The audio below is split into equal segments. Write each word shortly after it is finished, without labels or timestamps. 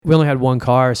we only had one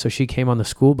car, so she came on the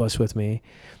school bus with me.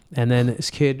 And then this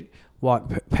kid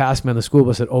walked past me on the school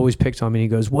bus that always picked on me. And he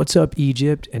goes, "What's up,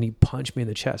 Egypt?" And he punched me in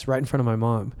the chest right in front of my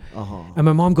mom. And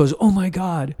my mom goes, "Oh my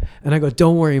God." And I go,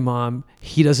 "Don't worry, Mom.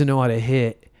 He doesn't know how to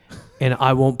hit and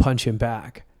I won't punch him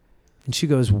back." And she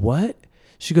goes, "What?"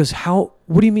 She goes,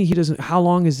 what do you mean he doesn't, how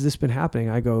long has this been happening?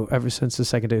 I go, "Ever since the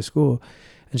second day of school."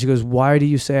 And she goes, "Why do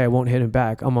you say I won't hit him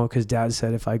back?" I'm all, "Because Dad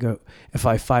said if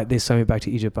I fight, they send me back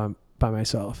to Egypt by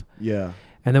myself." Yeah.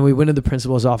 And then we went to the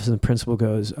principal's office and the principal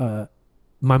goes,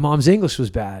 "My mom's English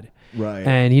was bad." Right.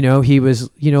 And, he was,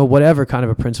 whatever kind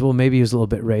of a principal. Maybe he was a little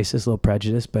bit racist, a little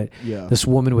prejudiced, but this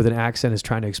woman with an accent is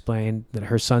trying to explain that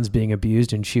her son's being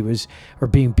abused or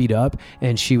being beat up,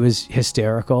 and she was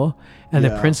hysterical. And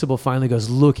the principal finally goes,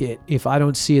 "Look, if I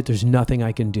don't see it, there's nothing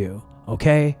I can do.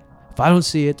 Okay? If I don't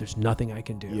see it, there's nothing I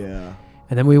can do." Yeah.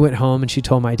 And then we went home and she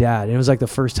told my dad. And it was like the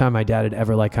first time my dad had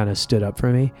ever kind of stood up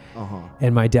for me.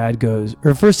 And my dad goes,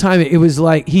 or first time it was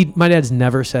like my dad's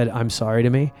never said "I'm sorry" to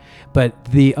me, but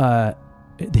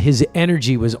his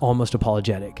energy was almost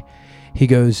apologetic. He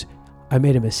goes, "I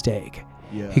made a mistake."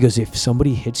 Yeah. He goes, "If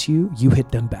somebody hits you, you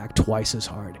hit them back twice as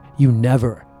hard. You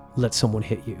never let someone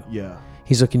hit you." Yeah.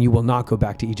 He's like, "And you will not go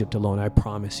back to Egypt alone. I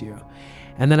promise you."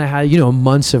 And then I had,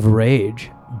 months of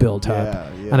rage built up.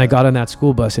 And I got on that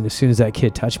school bus, and as soon as that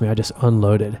kid touched me, I just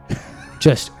unloaded.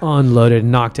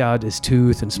 Knocked out his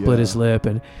tooth and split his lip.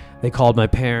 And they called my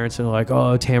parents and were like,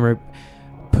 "Oh, Tamara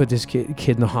put this kid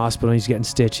in the hospital, and he's getting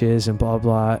stitches and blah,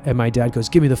 blah." And my dad goes,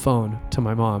 "Give me the phone," to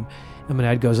my mom. And my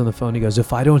dad goes on the phone. He goes,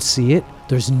 "If I don't see it,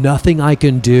 there's nothing I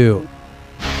can do."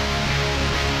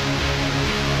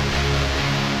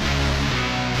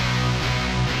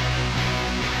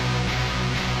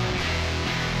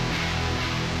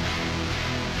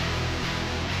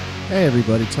 Hey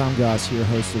everybody, Tom Goss here,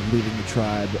 host of Leaving the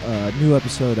Tribe. New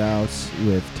episode out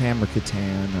with Tamara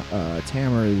Katan.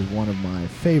 Tamara is one of my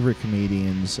favorite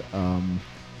comedians.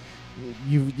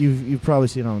 You've probably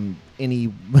seen on any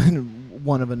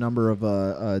one of a number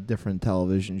of different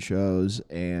television shows,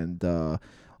 and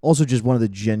also just one of the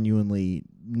genuinely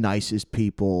nicest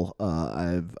people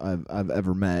I've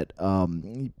ever met.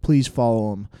 Please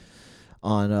follow him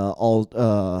on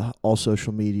all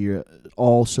social media.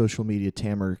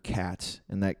 Tamara Cat,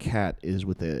 and that cat is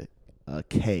with a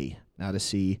K, not a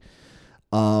C.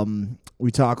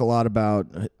 We talk a lot about,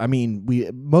 we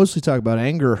mostly talk about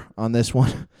anger on this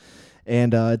one,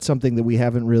 and it's something that we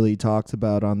haven't really talked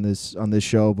about on this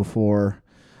show before,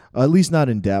 at least not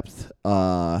in depth.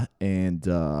 And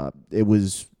it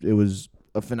was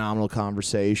a phenomenal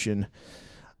conversation.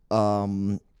 A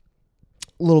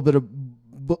little bit of.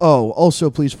 Also,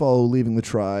 please follow Leaving the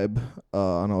Tribe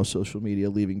on all social media,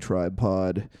 Leaving Tribe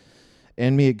Pod,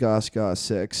 and me at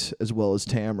GossGoss6, as well as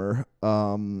Tamar.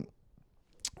 I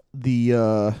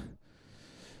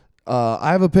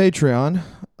have a Patreon.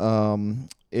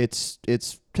 It's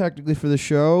technically for the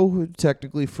show,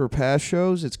 technically for past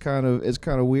shows. It's kind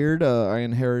of weird. I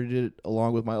inherited it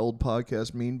along with my old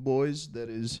podcast, Mean Boys, that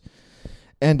is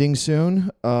ending soon.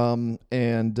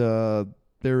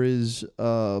 There is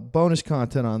bonus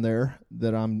content on there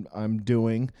that I'm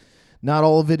doing. Not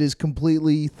all of it is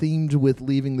completely themed with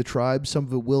Leaving the Tribe. Some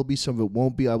of it will be, some of it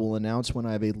won't be. I will announce when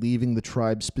I have a Leaving the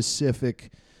Tribe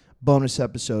specific bonus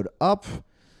episode up.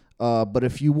 But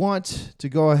if you want to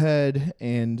go ahead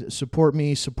and support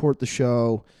me, support the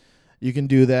show, you can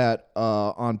do that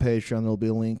on Patreon. There'll be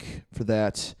a link for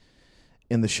that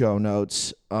in the show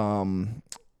notes.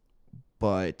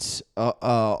 But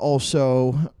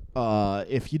also...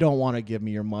 if you don't want to give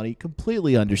me your money,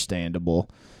 completely understandable.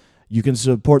 You can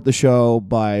support the show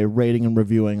by rating and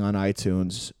reviewing on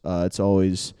iTunes. It's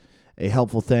always a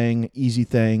helpful thing, easy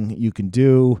thing you can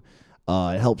do.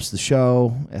 It helps the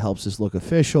show. It helps us look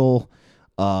official.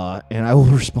 And I will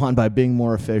respond by being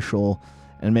more official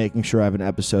and making sure I have an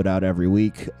episode out every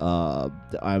week. I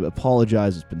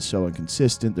apologize. It's been so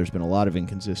inconsistent. There's been a lot of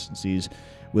inconsistencies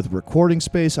with recording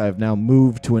space. I have now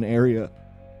moved to an area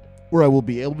where I will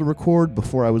be able to record.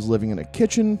 Before I was living in a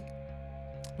kitchen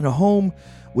in a home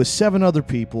with 7 other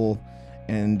people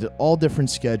and all different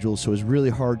schedules, so it was really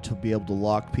hard to be able to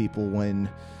lock people when,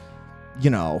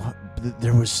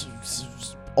 there was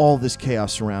all this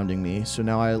chaos surrounding me. So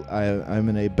now I'm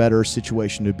in a better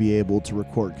situation to be able to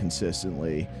record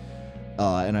consistently,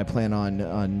 and I plan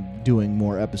on doing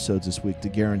more episodes this week to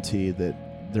guarantee that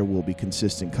there will be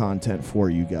consistent content for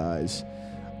you guys.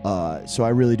 So I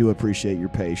really do appreciate your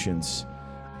patience.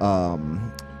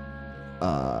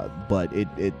 But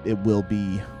it will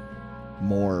be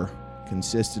more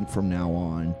consistent from now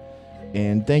on.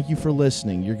 And thank you for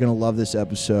listening. You're going to love this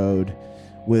episode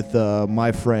with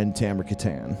my friend Tamara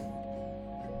Katan.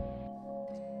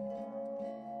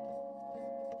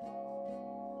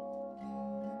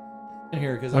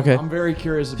 here because Okay. I'm very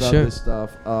curious about Sure. this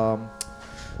stuff.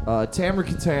 Tamara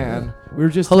Katan. We were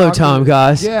just Hello, talking- Tom,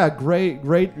 guys. Yeah, great.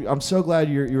 I'm so glad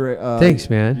you're. Thanks,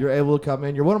 man. You're able to come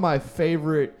in. You're one of my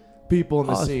favorite people in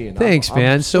the Oh, scene. thanks,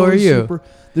 man. So are you.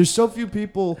 There's so few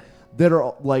people that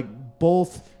are like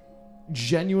both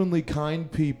genuinely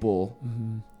kind people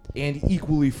and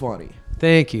equally funny.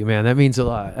 Thank you, man. That means a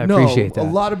lot. I appreciate that. A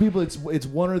lot of people, it's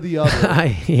one or the other.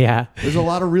 Yeah. There's a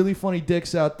lot of really funny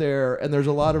dicks out there, and there's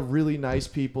a lot of really nice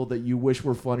people that you wish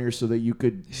were funnier so that you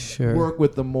could Sure. work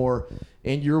with them more.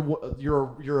 And you're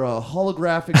a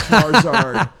holographic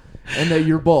Charizard, and that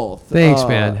you're both. Thanks,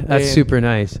 man. That's and- super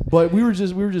nice. But we were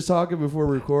just talking before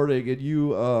recording, and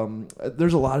you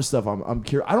there's a lot of stuff I'm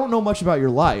curious. I don't know much about your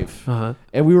life,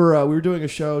 and we were doing a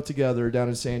show together down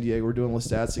in San Diego. We're doing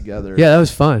Lestats together. Yeah, that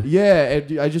was fun. Yeah,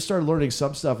 and I just started learning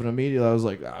some stuff, and immediately I was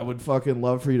like, I would fucking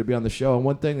love for you to be on the show. And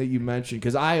one thing that you mentioned,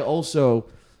 because I also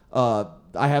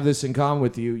I have this in common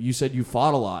with you. You said you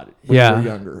fought a lot when you were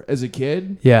younger, as a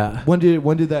kid. Yeah. When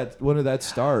did that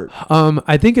start?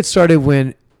 I think it started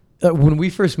when we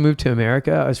first moved to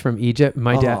America. I was from Egypt.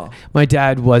 My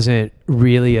dad wasn't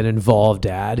really an involved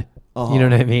dad. You know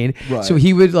what I mean? Right. So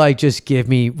he would like just give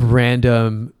me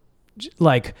random,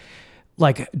 like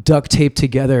duct tape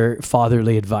together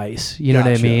fatherly advice. You know what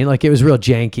I Gotcha. mean? Like it was real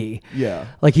janky. Yeah.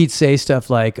 Like he'd say stuff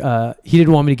like he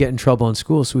didn't want me to get in trouble in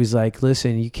school, so he's like,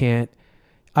 "Listen, you can't."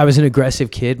 I was an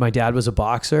aggressive kid. My dad was a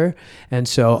boxer, and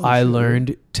so I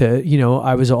learned to,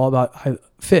 I was all about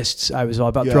fists. I was all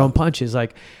about throwing punches.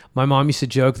 Like my mom used to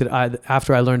joke that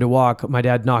after I learned to walk, my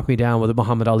dad knocked me down with a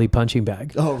Muhammad Ali punching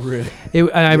bag. Oh, really?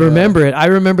 And I remember it. I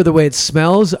remember the way it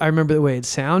smells. I remember the way it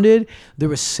sounded. There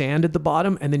was sand at the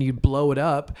bottom, and then you'd blow it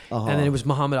up, and then it was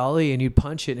Muhammad Ali, and you'd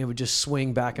punch it, and it would just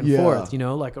swing back and forth.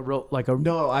 Like a.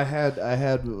 No, I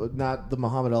had not the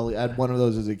Muhammad Ali. I had one of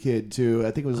those as a kid too.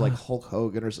 I think it was like Hulk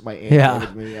Hogan or something. My aunt gave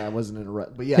it to me. I wasn't in a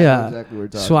but I know exactly what we're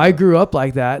talking So about. I grew up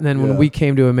like that, and then when we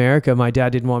came to America, my dad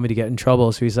didn't want me to get in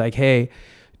trouble, so he's like, "Hey,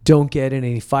 don't get in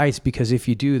any fights, because if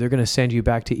you do, they're going to send you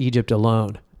back to Egypt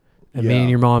alone, and me and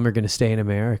your mom are going to stay in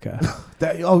America."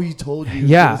 He told you?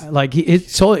 Yeah, like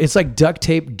it's like duct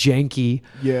tape, janky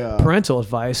parental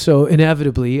advice. So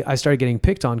inevitably, I started getting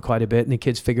picked on quite a bit, and the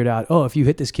kids figured out, oh, if you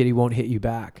hit this kid, he won't hit you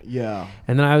back. Yeah.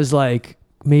 And then I was like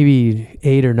maybe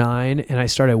 8 or 9, and I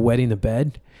started wetting the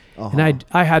bed. And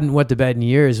I hadn't wet the bed in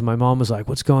years. And my mom was like,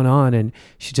 "What's going on?" And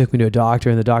she took me to a doctor,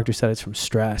 and the doctor said it's from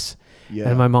stress. Yeah.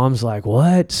 And my mom's like,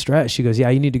 "What? Stress?" She goes, "Yeah,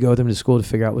 you need to go with him to school to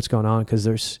figure out what's going on, because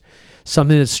there's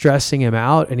something that's stressing him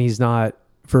out, and he's not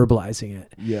verbalizing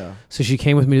it." Yeah. So she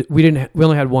came with me. We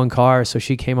only had one car, so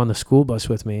she came on the school bus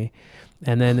with me.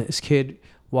 And then this kid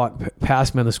walked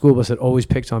past me on the school bus that always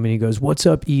picked on me. And he goes, "What's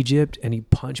up, Egypt?" And he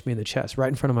punched me in the chest right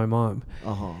in front of my mom.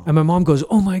 And my mom goes,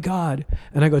 "Oh my God."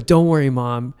 And I go, "Don't worry,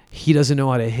 Mom. He doesn't know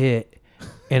how to hit,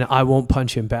 and I won't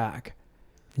punch him back."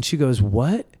 And she goes,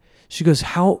 "What?" She goes,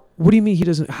 what do you mean he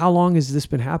doesn't, how long has this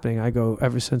been happening? I go,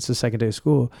 "Ever since the second day of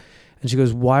school." And she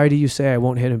goes, "Why do you say I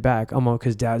won't hit him back?" I'm all,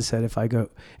 "Because Dad said if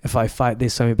I fight, they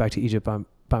send me back to Egypt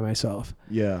by myself."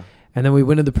 Yeah. And then we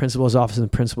went to the principal's office, and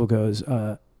the principal goes,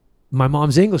 my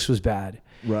mom's English was bad.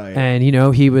 Right. And,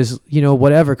 he was,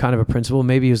 whatever kind of a principal.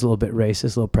 Maybe he was a little bit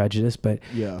racist, a little prejudiced, but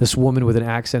this woman with an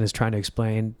accent is trying to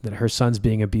explain that her son's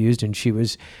being abused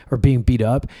or being beat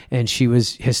up, and she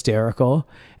was hysterical.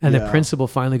 And the principal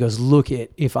finally goes, "Look,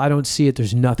 if I don't see it,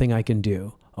 there's nothing I can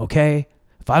do. Okay?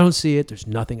 If I don't see it, there's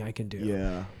nothing I can do."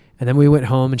 Yeah. And then we went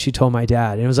home, and she told my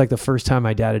dad, and it was like the first time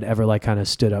my dad had ever like kind of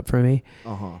stood up for me.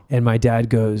 And my dad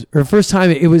goes, or first time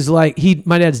it was like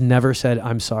my dad's never said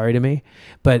 "I'm sorry" to me,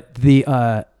 but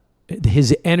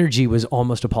his energy was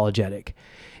almost apologetic.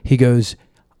 He goes,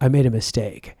 "I made a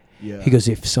mistake." Yeah. He goes,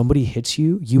 "If somebody hits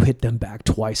you, you hit them back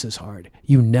twice as hard.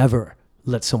 You never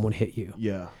let someone hit you."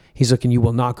 Yeah. He's like, "And you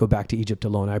will not go back to Egypt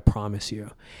alone, I promise you."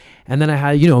 And then I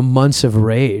had, months of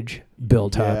rage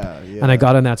built up. Yeah. And I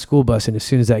got on that school bus, and as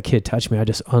soon as that kid touched me, I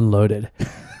just unloaded.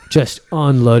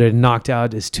 Knocked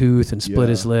out his tooth and split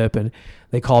his lip. And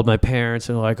they called my parents,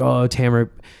 and they're like, "Oh, Tamara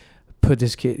put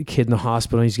this kid in the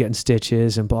hospital, and he's getting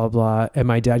stitches and blah, blah." And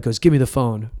my dad goes, "Give me the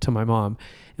phone," to my mom.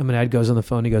 And my dad goes on the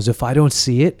phone. He goes, "If I don't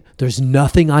see it, there's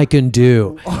nothing I can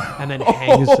do." And then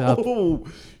hangs up.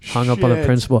 Hung up on the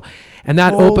principal. And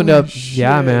that opened up,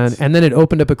 yeah, man. And then it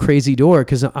opened up a crazy door.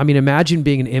 Because, imagine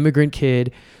being an immigrant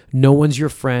kid. No one's your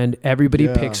friend. Everybody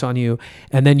picks on you.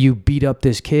 And then you beat up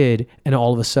this kid, and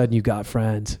all of a sudden you got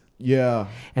friends. Yeah.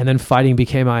 And then fighting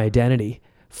became my identity.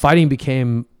 Fighting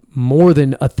became more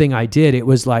than a thing I did. It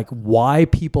was like why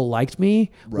people liked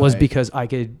me was because I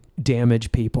could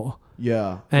damage people.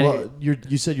 Yeah. And well,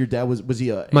 you said your dad was he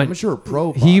a amateur or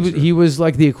pro boxer? He was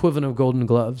like the equivalent of Golden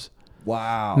Gloves.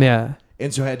 Wow. Yeah.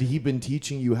 And so had he been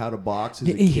teaching you how to box as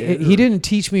a He kid? didn't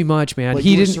teach me much, man. But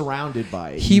he you were didn't. surrounded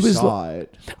by it. He You was. saw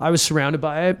it. I was surrounded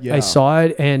by it. Yeah. I saw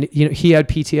it, and he had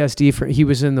PTSD he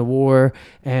was in the war,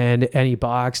 and he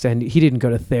boxed, and he didn't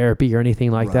go to therapy or anything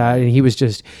like that. And he was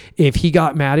just, if he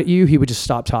got mad at you, he would just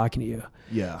stop talking to you.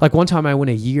 Yeah. Like one time, I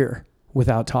went a year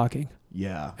without talking.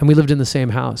 Yeah. And we lived in the same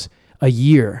house. A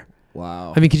year.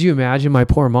 Wow. I mean, could you imagine my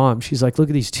poor mom? She's like, look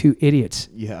at these two idiots.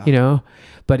 Yeah.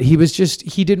 But he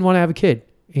didn't want to have a kid.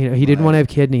 He didn't want to have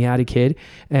a kid, and he had a kid.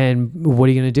 And what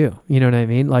are you going to do? You know what I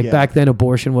mean? Like back then,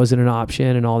 abortion wasn't an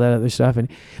option and all that other stuff. And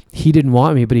he didn't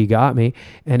want me, but he got me.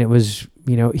 And it was,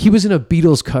 he was in a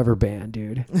Beatles cover band,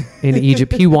 dude, in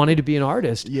Egypt. He wanted to be an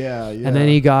artist. Yeah. And then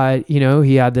he got,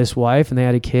 he had this wife and they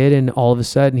had a kid, and all of a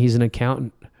sudden he's an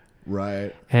accountant.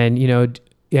 Right. And,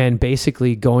 and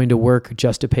basically going to work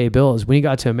just to pay bills. When he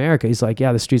got to America, he's like,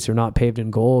 yeah, the streets are not paved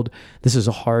in gold. This is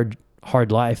a hard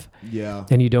life. Yeah.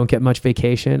 And you don't get much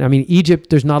vacation. I mean, Egypt,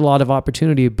 there's not a lot of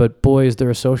opportunity, but boy, is there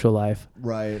a social life.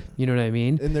 Right. You know what I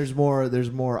mean? And there's more.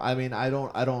 I mean, I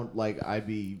don't like, I'd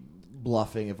be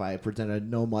bluffing if I pretend I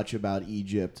know much about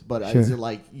Egypt, but Sure. is it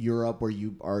like Europe where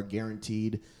you are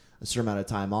guaranteed a certain amount of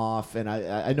time off? And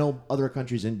I know other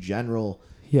countries in general,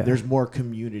 there's more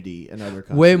community in other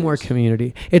countries. Way more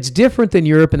community. It's different than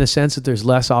Europe in the sense that there's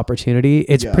less opportunity.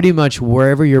 It's pretty much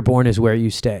wherever you're born is where you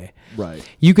stay. Right.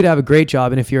 You could have a great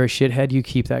job, and if you're a shithead, you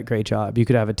keep that great job. You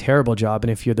could have a terrible job,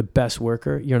 and if you're the best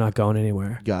worker, you're not going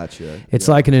anywhere. Gotcha. It's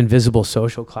like an invisible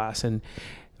social class. And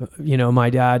my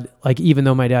dad, like, even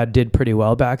though my dad did pretty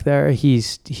well back there, he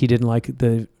didn't like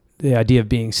the idea of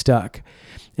being stuck.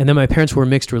 And then my parents were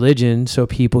mixed religion, so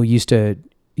people used to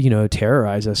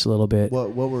terrorize us a little bit.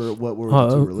 What were the two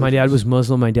religions? My dad was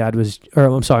Muslim. My dad was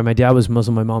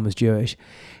Muslim. My mom was Jewish.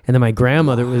 And then my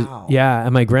grandmother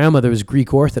and my grandmother was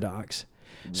Greek Orthodox.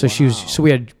 So so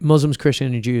we had Muslims,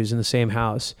 Christians, and Jews in the same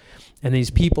house. And these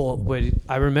people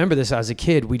I remember this as a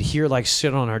kid, we'd hear like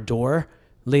sit on our door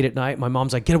late at night. My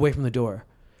mom's like, get away from the door.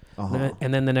 Uh-huh.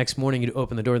 And then the next morning you'd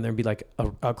open the door and there'd be like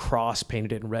a cross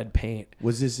painted in red paint.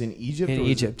 Was this in Egypt? In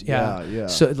Egypt, yeah.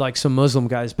 So like some Muslim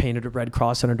guys painted a red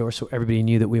cross on our door so everybody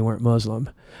knew that we weren't Muslim,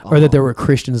 or that there were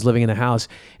Christians living in the house.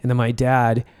 And then my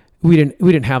dad, we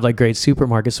didn't have like great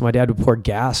supermarkets, so my dad would pour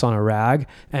gas on a rag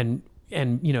and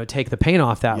take the paint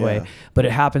off that way. But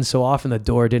it happened so often the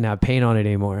door didn't have paint on it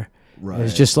anymore. Right. It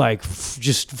was just like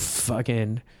just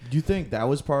fucking. Do you think that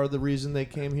was part of the reason they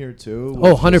came here too?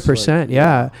 100%.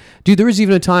 Yeah. Dude, there was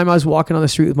even a time I was walking on the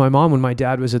street with my mom when my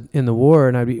dad was in the war,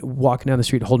 and I'd be walking down the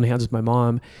street holding hands with my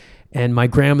mom. And my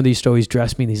grandmother used to always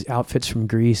dress me in these outfits from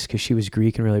Greece because she was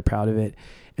Greek and really proud of it.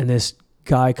 And this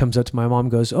guy comes up to my mom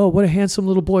and goes, oh, what a handsome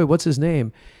little boy. What's his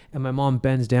name? And my mom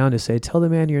bends down to say, tell the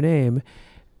man your name.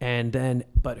 And then,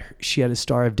 but she had a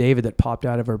Star of David that popped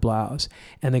out of her blouse.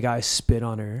 And the guy spit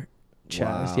on her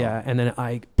chest. Wow. Yeah. And then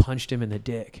I punched him in the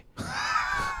dick.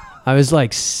 I was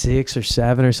like 6 or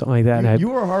 7 or something like that. You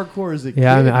were hardcore as a kid.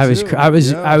 Yeah,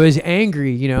 I was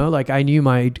angry, like I knew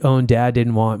my own dad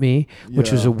didn't want me,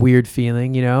 which was a weird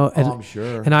feeling, And, I'm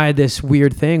sure. And I had this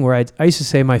weird thing where I used to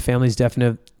say my family's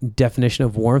definition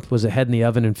of warmth was a head in the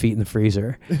oven and feet in the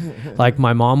freezer. Like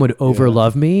my mom would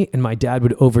over-love me and my dad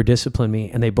would over-discipline me,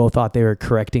 and they both thought they were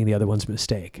correcting the other one's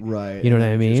mistake. Right. You know what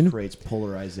I mean? It creates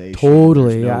polarization.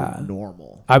 Totally,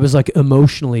 normal. I was like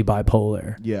emotionally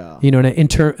bipolar. Yeah.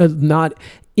 Not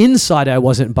inside I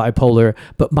wasn't bipolar,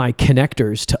 but my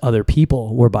connectors to other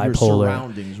people were bipolar. Your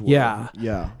surroundings were.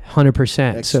 Yeah.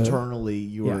 100%. Externally,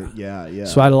 you were, yeah.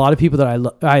 So I had a lot of people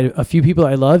that I had a few people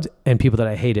that I loved and people that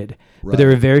I hated. Right. But there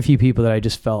were very few people that I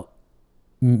just felt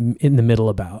in the middle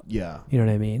about. Yeah. You know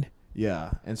what I mean?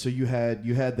 Yeah. And so you had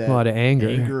that a lot of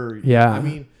anger. Yeah. I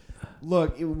mean,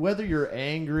 look, whether you're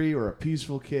angry or a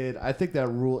peaceful kid, I think that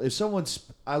rule, if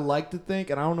I like to think,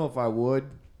 and I don't know if I would,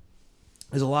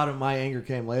 because a lot of my anger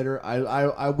came later.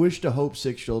 I wish the Hope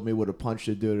 6-year-old me would have punched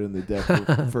a dude in the dick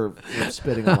for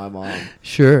spitting on my mom.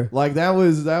 Sure. Like that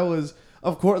was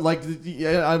of course. Like,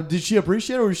 did she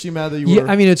appreciate it, or was she mad that you were?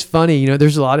 Yeah, I mean, it's funny.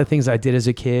 There's a lot of things I did as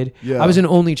a kid. Yeah. I was an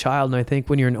only child, and I think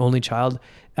when you're an only child,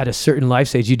 at a certain life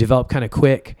stage, you develop kind of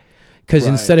quick. Because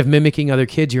instead of mimicking other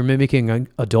kids, you're mimicking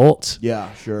adults.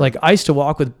 Yeah, sure. Like I used to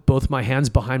walk with both my hands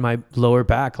behind my lower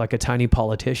back like a tiny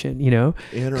politician,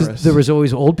 Because there was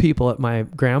always old people at my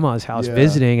grandma's house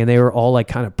visiting, and they were all like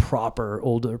kind of proper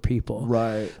older people.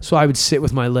 Right. So I would sit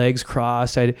with my legs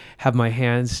crossed. I'd have my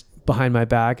hands behind my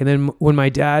back. And then when my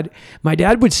dad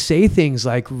would say things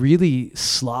like really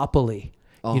sloppily.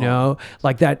 You know,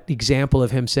 like that example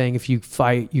of him saying, if you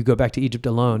fight, you go back to Egypt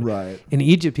alone. Right. In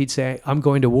Egypt, he'd say, I'm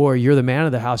going to war. You're the man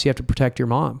of the house. You have to protect your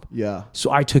mom. Yeah.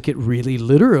 So I took it really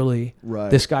literally. Right.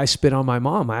 This guy spit on my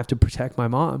mom. I have to protect my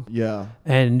mom. Yeah.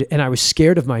 And I was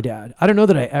scared of my dad. I don't know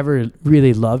that I ever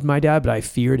really loved my dad, but I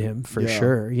feared him for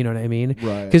sure. You know what I mean?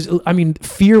 Right. Because, I mean,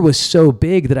 fear was so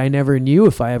big that I never knew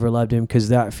if I ever loved him because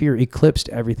that fear eclipsed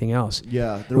everything else.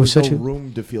 Yeah. There was no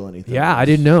room to feel anything. Yeah, I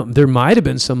didn't know. There might have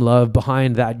been some love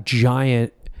behind that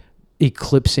giant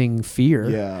eclipsing fear.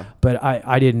 Yeah. But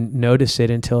I didn't notice it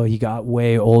until he got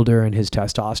way older and his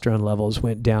testosterone levels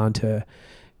went down to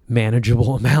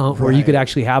manageable amount where you could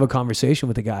actually have a conversation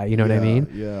with the guy. You know what I mean?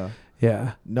 Yeah.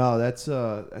 Yeah. No, that's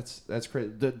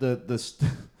crazy.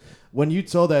 When you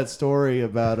told that story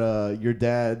about your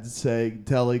dad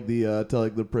telling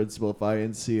the principal, if I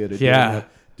didn't see it,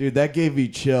 dude, that gave me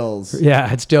chills.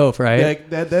 Yeah, it's dope, right?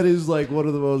 That is like one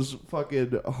of the most fucking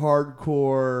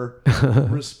hardcore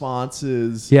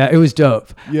responses. Yeah, it was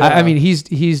dope. Yeah. I mean,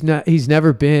 he's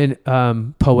never been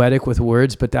poetic with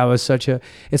words, but that was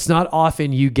it's not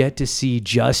often you get to see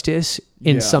justice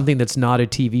in something that's not a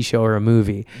TV show or a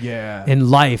movie. Yeah.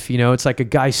 In life, you know, it's like a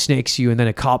guy snakes you and then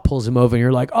a cop pulls him over and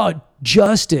you're like, oh,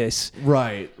 justice.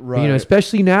 Right. You know,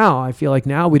 especially now. I feel like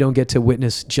now we don't get to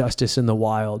witness justice in the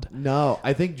wild. No,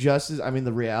 I think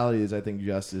the reality is I think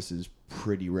justice is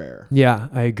pretty rare. Yeah,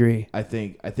 I agree. I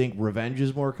think revenge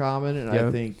is more common, and I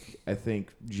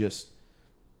think just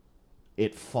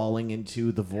it falling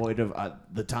into the void of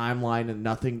the timeline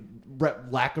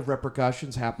and lack of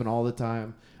repercussions happen all the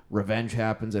time. Revenge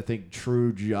happens. I think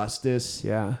true justice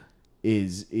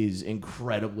is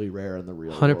incredibly rare in the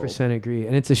real 100% agree.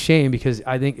 And it's a shame because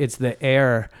I think it's the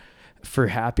air for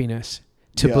happiness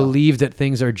to believe that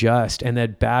things are just and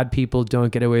that bad people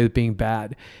don't get away with being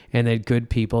bad and that good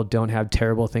people don't have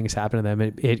terrible things happen to them.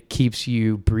 It keeps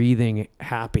you breathing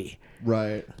happy.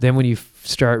 Right. Then when you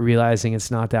start realizing it's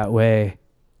not that way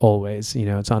always, you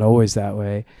know, it's not always that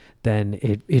way, then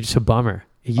it's a bummer.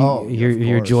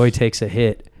 Your joy takes a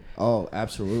hit. Oh,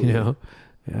 absolutely. You know?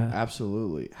 Yeah.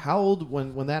 Absolutely. How old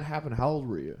when that happened? How old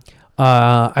were you?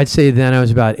 I'd say then I was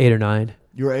about 8 or 9.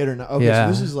 You were 8 or 9. Okay, so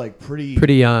this is like pretty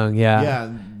young. Yeah. Yeah,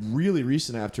 and really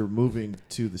recent after moving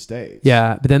to the States.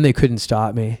 Yeah, but then they couldn't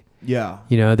stop me. Yeah.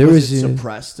 You know, there was it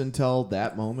suppressed until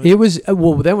that moment. It was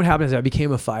well. Then what happened is I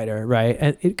became a fighter, right?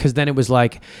 And because then it was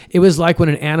like when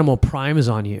an animal primes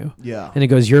on you. Yeah. And it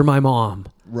goes, "You're my mom."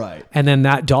 Right. And then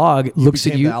that dog looks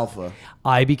at you. The alpha.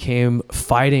 I became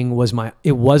fighting was my.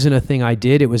 It wasn't a thing I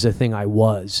did. It was a thing I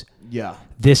was. Yeah.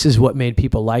 This is what made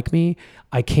people like me.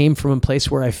 I came from a place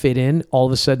where I fit in. All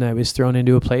of a sudden, I was thrown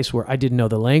into a place where I didn't know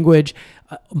the language.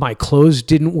 My clothes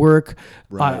didn't work.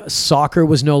 Right. Soccer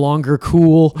was no longer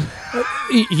cool.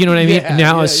 You know what I mean?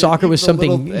 Now soccer was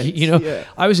something, you know. Yeah.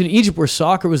 I was in Egypt where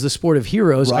soccer was the sport of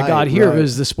heroes. Right, I got here, it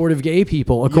was the sport of gay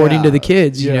people, according to the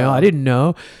kids. You know, I didn't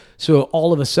know. So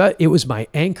all of a sudden, it was my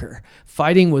anchor.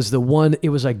 Fighting was the one, it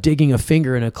was like digging a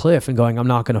finger in a cliff and going, I'm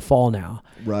not going to fall now.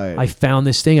 Right. I found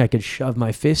this thing I could shove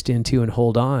my fist into and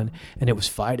hold on, and it was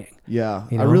fighting. Yeah.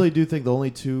 You know? I really do think the only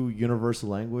two universal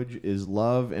language is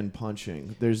love and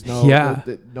punching. There's no,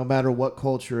 no matter what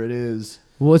culture it is.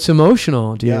 Well, it's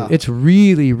emotional, dude. Yeah. It's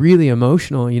really, really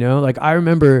emotional, you know? Like, I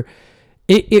remember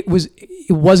it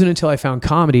wasn't until I found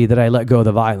comedy that I let go of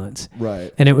the violence.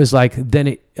 Right. And it was like, then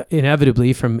it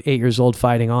inevitably from 8 years old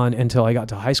fighting on until I got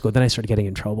to high school, then I started getting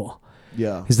in trouble.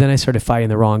 Yeah. Because then I started fighting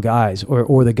the wrong guys,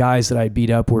 or the guys that I beat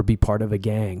up would be part of a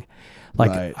gang.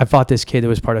 Like, I fought this kid that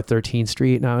was part of 13th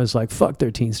Street, and I was like, fuck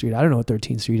 13th Street. I don't know what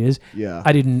 13th Street is. Yeah.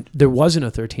 There wasn't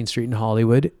a 13th Street in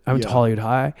Hollywood. I went to Hollywood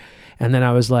High, and then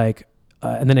I was like,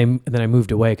 and then I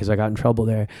moved away because I got in trouble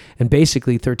there. And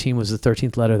basically 13 was the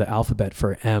 13th letter of the alphabet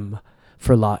for M,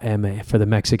 for La M, for the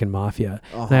Mexican mafia.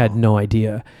 And I had no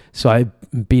idea. So I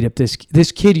beat up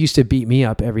this kid used to beat me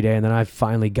up every day, and then I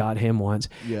finally got him once.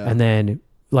 Yeah. And then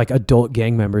like adult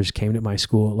gang members came to my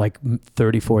school, like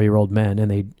 34-year-old men,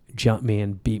 and they jumped me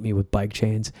and beat me with bike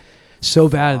chains. So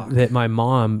bad that my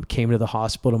mom came to the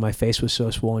hospital. My face was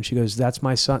so swollen. She goes, "That's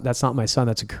my son. That's not my son.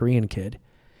 That's a Korean kid."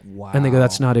 Wow. And they go,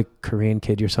 "That's not a Korean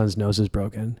kid. Your son's nose is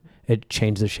broken. It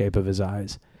changed the shape of his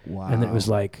eyes." Wow. And it was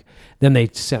like, then they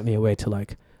sent me away to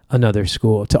like another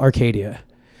school, to Arcadia.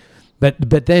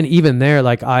 But then even there,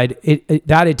 like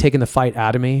that had taken the fight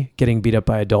out of me, getting beat up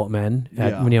by adult men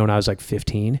when I was like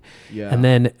 15. Yeah. And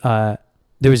then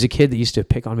there was a kid that used to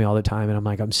pick on me all the time, and I'm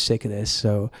like, I'm sick of this.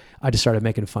 So I just started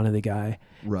making fun of the guy.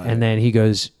 Right. And then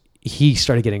he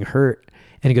started getting hurt,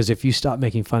 and he goes, "If you stop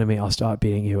making fun of me, I'll stop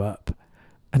beating you up."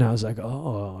 And I was like,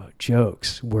 oh,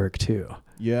 jokes work too.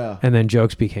 Yeah. And then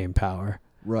jokes became power.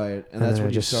 Right. And that's then when I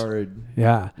you just started.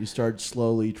 Yeah. You started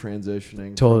slowly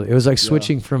transitioning. Totally. It was like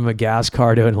switching from a gas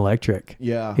car to an electric.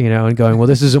 Yeah. You know, and going, well,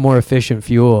 this is a more efficient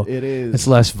fuel. It is. It's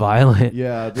less violent.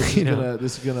 Yeah. This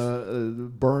is gonna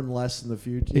burn less in the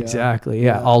future. Yeah. Exactly.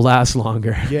 Yeah. I'll last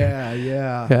longer. Yeah.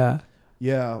 Yeah. Yeah.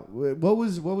 Yeah. What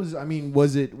was? I mean,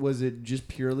 was it just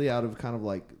purely out of kind of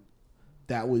like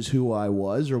that was who I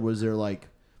was, or was there like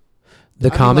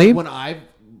the comedy? Like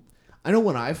I know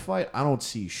when I fight, I don't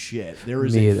see shit. There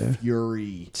is a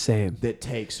fury Same. that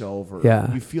takes over.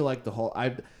 Yeah. You feel like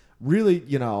I've really,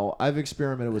 I've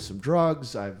experimented with some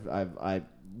drugs. I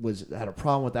had a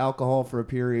problem with alcohol for a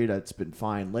period. It's been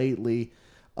fine lately.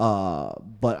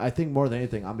 But I think more than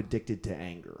anything, I'm addicted to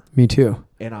anger. Me too.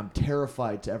 And I'm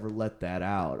terrified to ever let that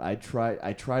out. I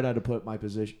try not to put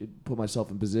myself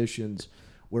in positions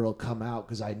where it'll come out,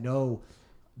 because I know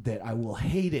that I will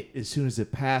hate it as soon as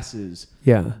it passes.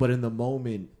 Yeah. But in the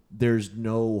moment, there's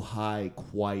no high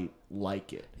quite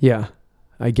like it. Yeah.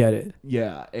 I get it.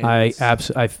 Yeah.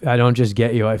 I don't just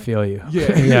get you. I feel you.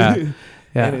 Yeah. Yeah.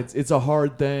 Yeah. And it's a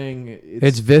hard thing.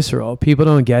 It's visceral. People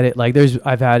don't get it. Like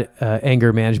I've had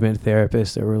anger management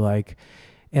therapists that were like,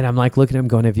 and I'm like looking at him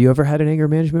going, have you ever had an anger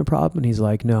management problem? And he's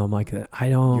like, no. I'm like, I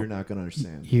don't. You're not going to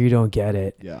understand. You don't get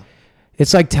it. Yeah.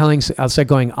 It's like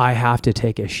going, I have to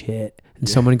take a shit. And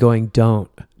someone going,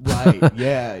 don't. Right.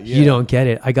 Yeah. Yeah. You don't get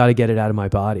it. I got to get it out of my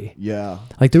body. Yeah.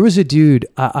 Like there was a dude,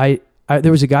 there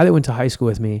was a guy that went to high school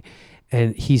with me,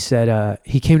 and he said,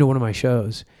 he came to one of my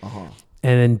shows. Uh-huh.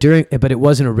 And then but it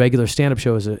wasn't a regular stand-up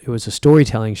show. It was a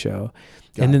storytelling show.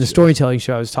 Gotcha. And then the storytelling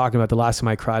show, I was talking about the last time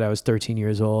I cried, I was 13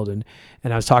 years old. And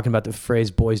I was talking about the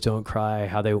phrase, boys don't cry,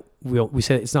 how we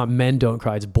said it's not men don't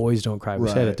cry, it's boys don't cry. We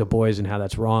said it to boys and how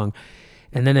that's wrong.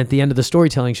 And then at the end of the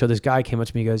storytelling show, this guy came up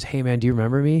to me and goes, hey man, do you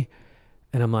remember me?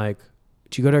 And I'm like,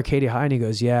 did you go to Arcadia High? And he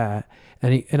goes, yeah.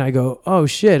 And I go, oh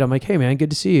shit. I'm like, hey man, good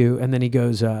to see you. And then he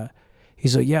goes,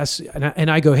 he's like, yes.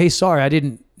 And I go, hey, sorry, I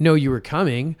didn't know you were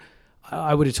coming.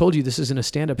 I would have told you this isn't a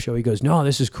stand-up show. He goes, no,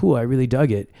 this is cool. I really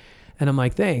dug it. And I'm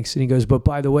like, thanks. And he goes, but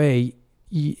by the way,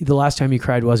 the last time you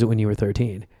cried, was it when you were 13?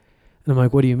 And I'm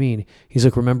like, what do you mean? He's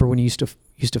like, remember when you used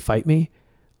to fight me?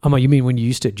 I'm like, you mean when you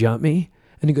used to jump me?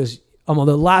 And he goes, well,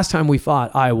 the last time we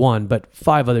fought, I won, but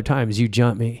 5 other times you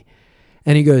jumped me.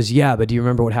 And he goes, yeah, but do you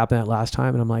remember what happened that last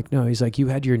time? And I'm like, no. He's like, you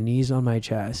had your knees on my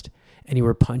chest and you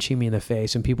were punching me in the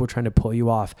face and people were trying to pull you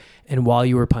off. And while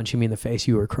you were punching me in the face,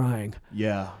 you were crying.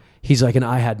 Yeah. He's like, and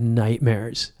I had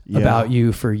nightmares about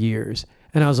you for years.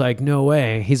 And I was like, no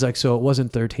way. He's like, so it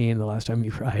wasn't 13 the last time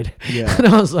you cried. Yeah. And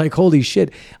I was like, holy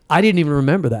shit. I didn't even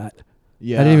remember that.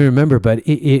 Yeah. I didn't even remember, but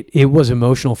it was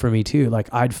emotional for me too.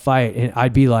 Like I'd fight and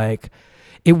I'd be like,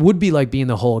 it would be like being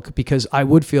the Hulk, because I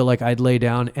would feel like I'd lay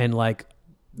down and like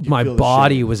my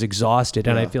body was exhausted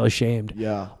and I'd feel ashamed.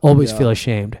 Yeah. Always feel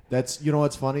ashamed. That's,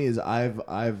 what's funny is I've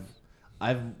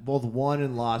both won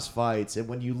and lost fights, and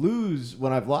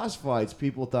when I've lost fights,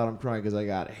 people thought I'm crying because I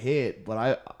got hit,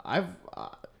 but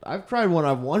I've cried when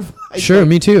I've won fights. Sure, like,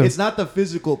 me too. It's not the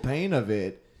physical pain of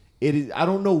it. It is. I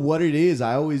don't know what it is.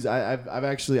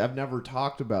 I've never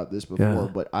talked about this before,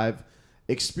 but I've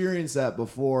experienced that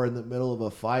before in the middle of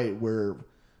a fight where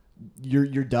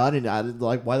you're done and I'm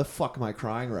like, why the fuck am I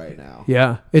crying right now?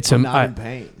 Yeah, I'm not in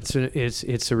pain.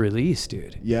 It's a release,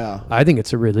 dude. Yeah, I think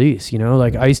it's a release.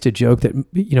 Like I used to joke that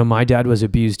my dad was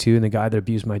abused too, and the guy that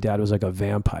abused my dad was like a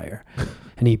vampire,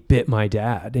 and he bit my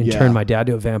dad and turned my dad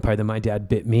to a vampire. Then my dad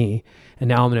bit me, and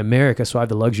now I'm in America, so I have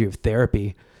the luxury of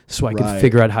therapy. So I could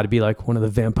figure out how to be like one of the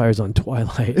vampires on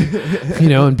Twilight,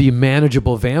 and be a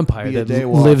manageable vampire that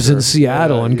lives in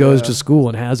Seattle and goes to school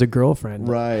and has a girlfriend.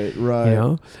 Right.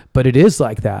 But it is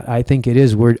like that. I think it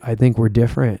is. I think we're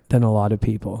different than a lot of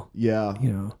people. Yeah.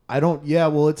 I don't. Yeah.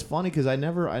 Well, it's funny because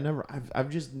I've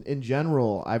just in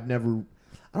general I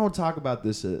don't talk about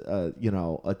this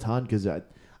a ton because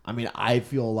I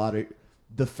feel a lot of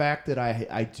the fact that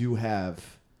I do have.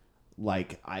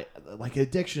 Like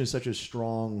addiction is such a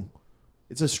strong,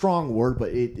 it's a strong word,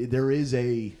 but there is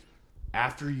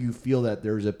after you feel that,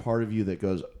 there's a part of you that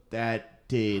goes, that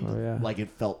did, like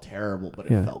it felt terrible, but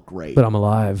it felt great. But I'm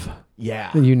alive. Yeah.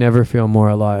 And you never feel more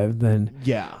alive than.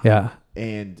 Yeah. Yeah.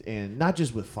 And not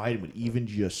just with fighting, but even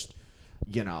just,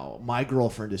 my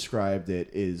girlfriend described it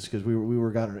is because we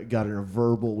got in a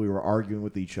verbal, we were arguing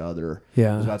with each other.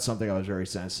 Yeah. It was about something I was very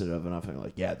sensitive, and I'm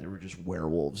like, yeah, there were just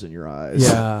werewolves in your eyes.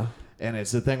 Yeah. And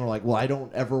it's the thing where like, well, I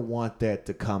don't ever want that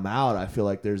to come out. I feel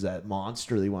like there's that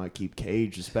monster that you want to keep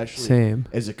caged, especially Same.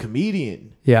 as a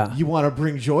comedian. Yeah. You want to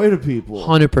bring joy to people.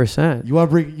 100%. You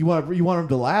want them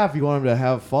to laugh. You want them to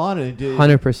have fun. And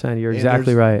 100%. You're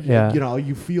exactly right. Yeah. You know,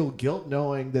 you feel guilt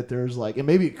knowing that there's like, and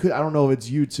maybe it could, I don't know if it's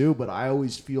you too, but I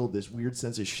always feel this weird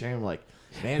sense of shame. Like,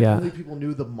 man, if only people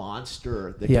knew the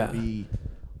monster that can be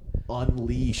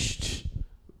unleashed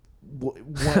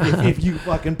if you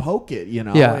fucking poke it, you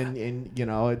know, and you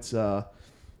know, it's and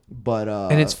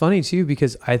it's funny too,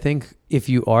 because I think if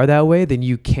you are that way, then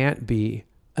you can't be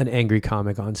an angry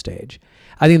comic on stage.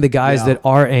 I think the guys that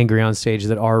are angry on stage,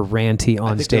 that are ranty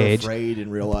on stage, they're afraid in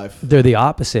real life. They're the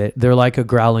opposite. They're like a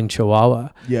growling chihuahua,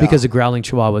 because a growling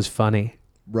chihuahua is funny,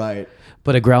 right?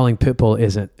 But a growling pit bull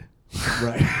isn't,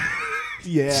 right?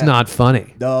 Yeah, it's not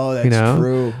funny. No, that's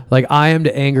true. Like, I am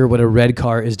to anger what a red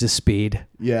car is to speed.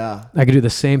 Yeah, I could do the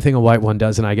same thing a white one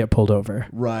does, and I get pulled over.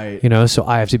 Right. You know, so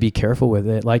I have to be careful with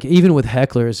it. Like, even with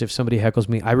hecklers, if somebody heckles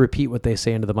me, I repeat what they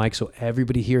say into the mic so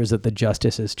everybody hears that the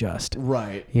justice is just.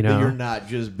 Right. You know, that you're not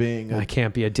just being. I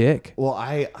can't be a dick. Well,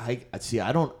 I see.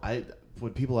 I don't.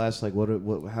 When people ask like,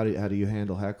 how do you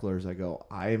handle hecklers? I go,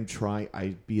 I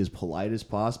be as polite as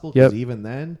possible, because even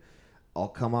then, I'll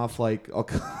come off like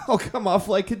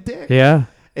a dick. Yeah.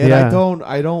 And I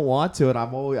don't want to, and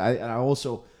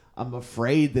I'm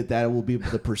afraid that will be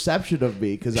the perception of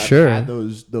me, because I've had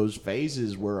those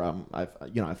phases where I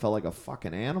felt like a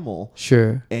fucking animal.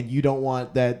 Sure. And you don't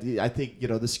want that. I think,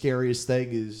 the scariest thing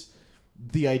is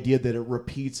the idea that it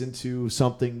repeats into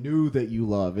something new that you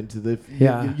love, into the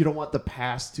you don't want the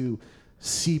past to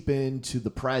seep into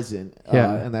the present.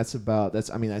 And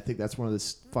I think that's one of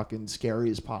the fucking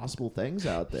scariest possible things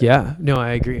out there. Yeah, no,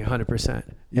 I agree 100%.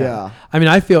 Yeah. I mean,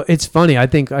 I feel it's funny. I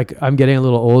think like I'm getting a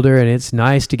little older, and it's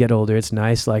nice to get older. It's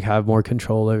nice to like have more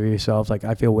control over yourself. Like,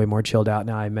 I feel way more chilled out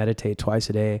now. I meditate twice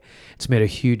a day. It's made a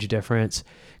huge difference.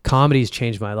 Comedy's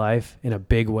changed my life in a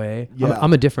big way. Yeah.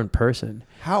 I'm a different person.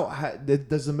 How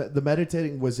does the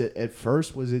meditating, was it at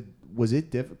first, was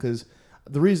it difficult? Because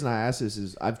the reason I ask this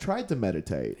is I've tried to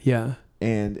meditate. Yeah.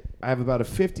 And I have about a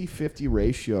 50-50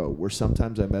 ratio where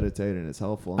sometimes I meditate and it's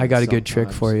helpful. And I got a good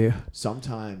trick for you.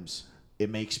 Sometimes it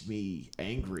makes me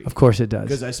angry. Of course it does.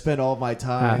 Because I spend all my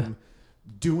time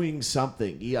doing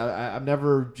something. I'm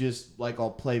never just like, I'll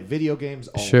play video games,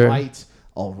 I'll write,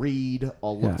 I'll read,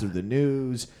 I'll look through the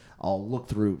news, I'll look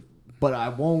through, but I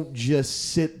won't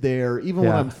just sit there. Even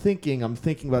when I'm thinking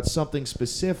about something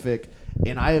specific,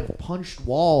 and I have punched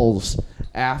walls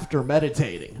after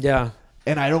meditating. Yeah.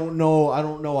 And I don't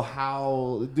know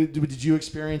how. Did you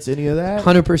experience any of that?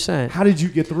 100%. How did you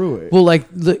get through it? Well, like,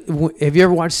 have you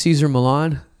ever watched Cesar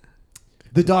Millan?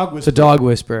 The Dog Whisperer. The Dog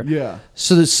Whisperer. Yeah.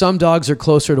 So that some dogs are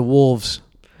closer to wolves,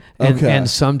 and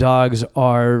some dogs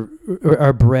are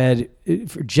bred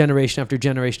for generation after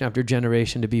generation after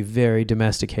generation to be very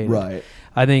domesticated. Right.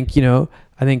 I think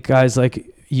guys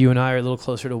like you and I are a little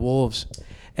closer to wolves.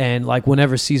 And like,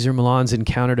 whenever Cesar Millan's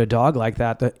encountered a dog like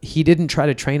that, he didn't try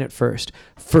to train it first.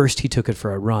 First, he took it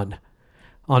for a run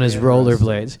on his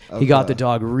rollerblades. Okay. He got the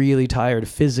dog really tired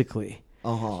physically.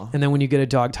 Uh-huh. And then when you get a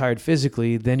dog tired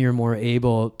physically, then you're more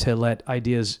able to let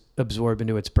ideas absorb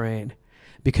into its brain,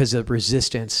 because the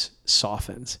resistance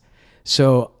softens.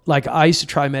 So like, I used to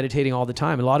try meditating all the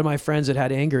time. A lot of my friends that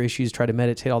had anger issues tried to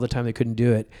meditate all the time. They couldn't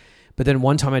do it. But then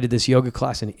one time I did this yoga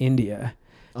class in India.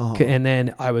 Uh-huh. And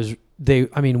then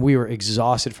we were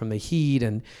exhausted from the heat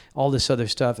and all this other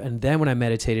stuff. And then when I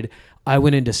meditated, I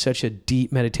went into such a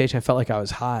deep meditation. I felt like I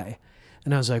was high,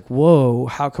 and I was like, whoa,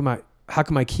 how come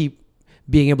I keep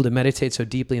being able to meditate so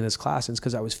deeply in this class? And it's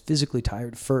because I was physically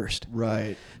tired first.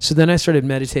 Right. So then I started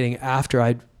meditating after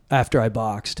I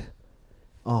boxed.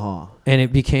 Uh-huh. And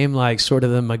it became like sort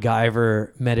of the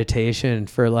MacGyver meditation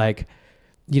for like,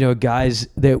 guys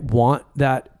that want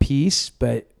that peace,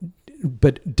 but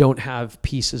don't have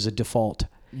peace as a default.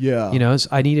 Yeah. So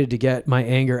I needed to get my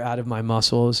anger out of my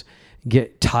muscles,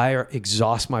 get tired,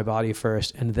 exhaust my body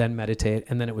first, and then meditate.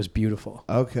 And then it was beautiful.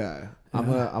 Okay. I'm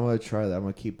gonna try that. I'm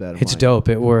gonna keep that in mind. It's dope.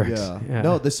 It works. Yeah.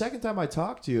 No, the second time I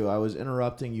talked to you, I was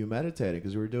interrupting you meditating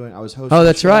because I was hosting. Oh,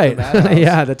 that's right.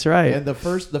 Yeah, that's right. And the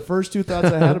first two thoughts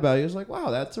I had about you was like,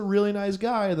 wow, that's a really nice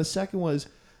guy. And the second was,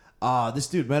 this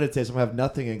dude meditates. I'm gonna have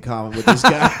nothing in common with this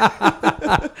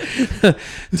guy.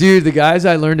 Dude, the guys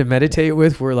I learned to meditate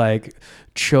with were like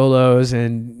cholos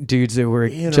and dudes that were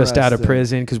just out of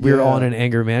prison, because we were all in an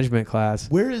anger management class.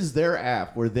 Where is their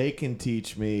app where they can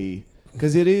teach me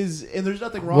Because it is, and there's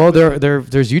nothing wrong. Well, with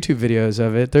there's YouTube videos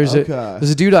of it. There's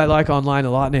a dude I like online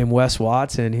a lot named Wes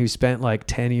Watson who spent like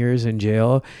 10 years in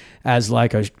jail as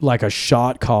like a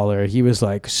shot caller. He was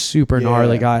like super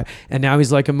gnarly guy, and now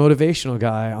he's like a motivational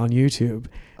guy on YouTube.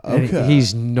 And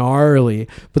he's gnarly.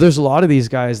 But there's a lot of these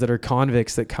guys that are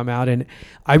convicts that come out, and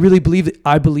I really believe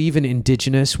in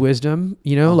indigenous wisdom.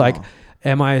 You know, like,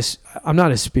 I'm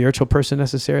not a spiritual person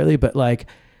necessarily, but like,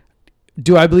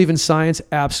 do I believe in science?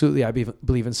 Absolutely, I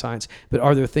believe in science. But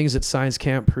are there things that science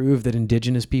can't prove that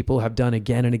indigenous people have done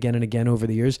again and again and again over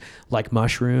the years, like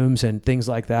mushrooms and things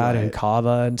like that, and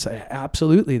kava? And so,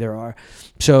 absolutely, there are.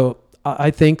 So I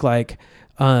think like,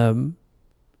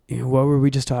 what were we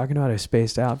just talking about? I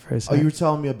spaced out for a second. Oh, you were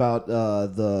telling me about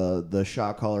the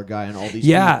shot caller guy and all these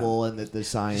people and the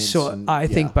science. So I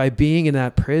think by being in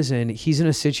that prison, he's in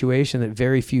a situation that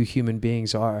very few human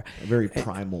beings are. A very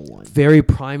primal one. Very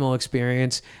primal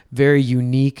experience, very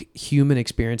unique human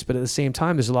experience. But at the same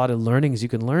time, there's a lot of learnings you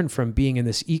can learn from being in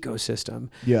this ecosystem.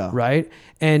 Yeah. Right?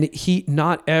 And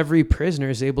not every prisoner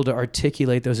is able to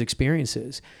articulate those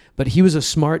experiences. But he was a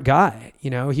smart guy. You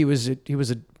know, he was a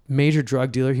major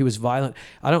drug dealer. He was violent.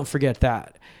 I don't forget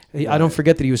that. Right. I don't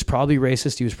forget that he was probably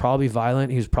racist. He was probably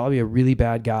violent. He was probably a really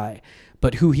bad guy.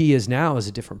 But who he is now is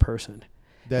a different person.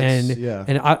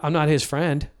 And I'm not his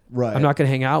friend. Right. I'm not going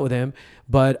to hang out with him.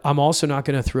 But I'm also not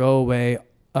going to throw away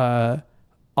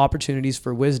opportunities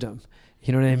for wisdom.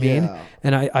 You know what I mean? Yeah.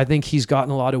 And I think he's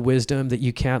gotten a lot of wisdom that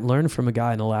you can't learn from a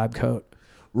guy in a lab coat.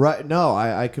 Right. No,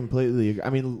 I completely agree. I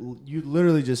mean, you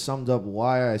literally just summed up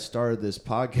why I started this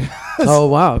podcast. Oh,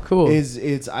 wow. Cool.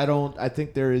 I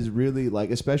think there is really,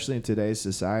 like, especially in today's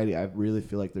society, I really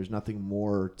feel like there's nothing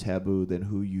more taboo than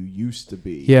who you used to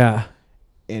be. Yeah.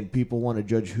 And people want to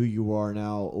judge who you are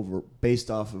now based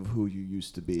off of who you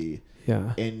used to be.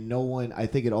 Yeah. And I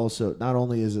think it also, not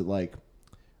only is it like,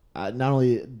 not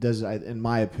only does it, in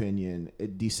my opinion,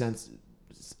 it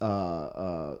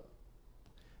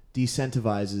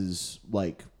decentivizes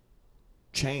like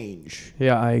change.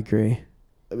 Yeah, I agree.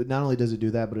 Not only does it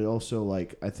do that, but it also,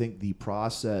 like, I think the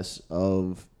process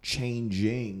of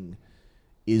changing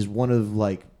is one of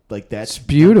like that's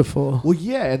beautiful. Well,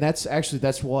 yeah, and that's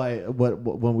why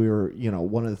when we were,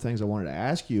 one of the things I wanted to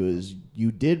ask you is,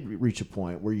 you did reach a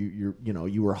point where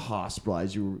you were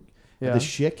hospitalized, you had the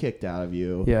shit kicked out of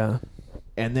you. Yeah.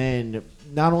 And then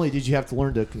not only did you have to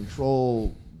learn to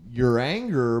control your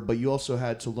anger, but you also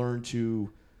had to learn to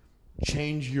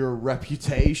change your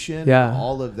reputation and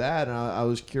all of that. And I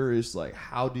was curious, like,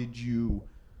 how did you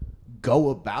go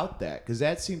about that? Because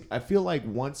I feel like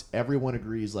once everyone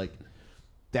agrees, like,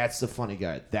 that's the funny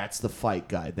guy, that's the fight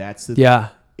guy,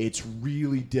 it's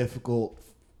really difficult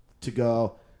to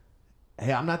go,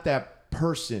 hey, I'm not that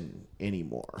person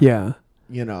anymore. Yeah.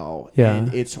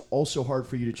 And it's also hard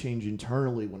for you to change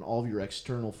internally when all of your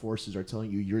external forces are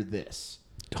telling you you're this.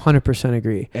 100%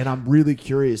 agree. And I'm really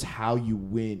curious how you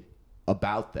went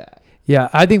about that. Yeah,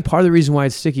 I think part of the reason why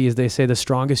it's sticky is they say the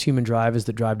strongest human drive is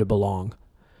the drive to belong.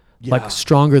 Yeah. Like,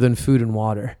 stronger than food and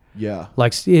water. Yeah.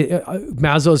 Like,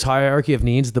 Maslow's hierarchy of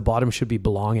needs, the bottom should be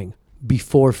belonging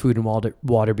before food and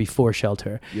water, before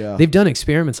shelter. Yeah. They've done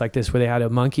experiments like this where they had a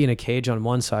monkey in a cage on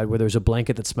one side where there was a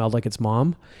blanket that smelled like its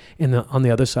mom, and on the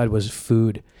other side was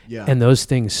food. Yeah. And those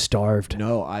things starved.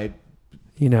 No, I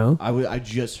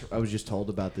was just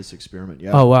told about this experiment.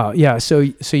 Yeah. Oh wow. Yeah. So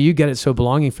you get it. So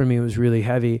belonging for me was really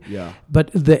heavy. Yeah. But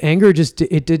the anger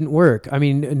it didn't work. I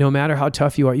mean, no matter how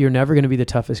tough you are, you're never going to be the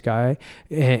toughest guy.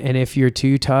 And if you're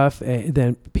too tough,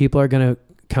 then people are going to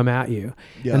come at you.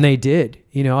 Yeah. And they did.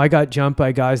 I got jumped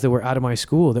by guys that were out of my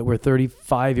school that were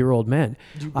 35-year-old men.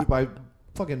 By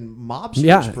fucking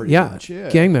mobsters, pretty much. Yeah.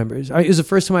 Gang members. It was the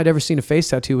first time I'd ever seen a face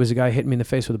tattoo. Was a guy hitting me in the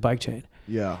face with a bike chain.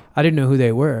 Yeah. I didn't know who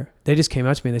they were. They just came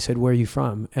up to me and they said, "Where are you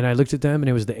from?" And I looked at them and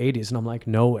it was the 80s, and I'm like,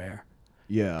 "Nowhere."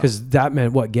 Yeah. Because that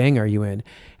meant, "What gang are you in?"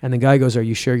 And the guy goes, "Are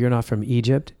you sure you're not from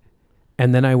Egypt?"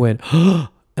 And then I went, and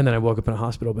then I woke up in a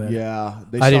hospital bed. Yeah.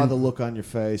 They saw the look on your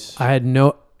face.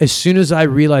 As soon as I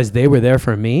realized they were there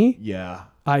for me. Yeah.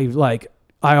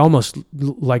 I almost,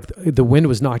 like, the wind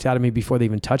was knocked out of me before they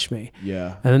even touched me.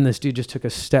 Yeah. And then this dude just took a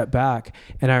step back,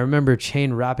 and I remember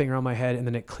chain wrapping around my head and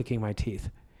then it clicking my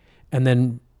teeth. And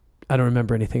then I don't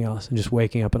remember anything else, and just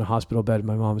waking up in a hospital bed.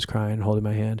 My mom was crying and holding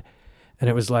my hand. And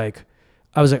it was like,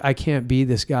 I was like, I can't be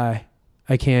this guy.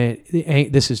 I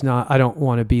don't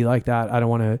want to be like that. I don't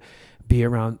want to be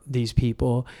around these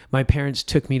people. My parents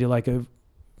took me to like a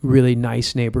really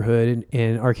nice neighborhood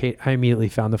in Arcade. I immediately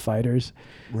found the fighters.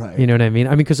 Right. You know what I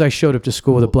mean? Because I showed up to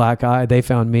school with a black eye. They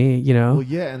found me, Well,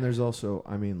 yeah, and there's also,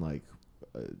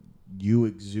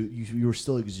 you were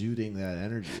still exuding that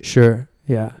energy. Sure.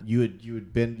 Yeah.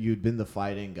 You'd been the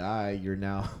fighting guy. You're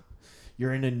now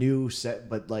you're in a new set,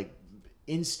 but like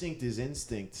instinct is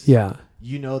instinct. Yeah.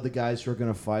 You know the guys who are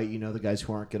going to fight. You know the guys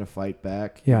who aren't going to fight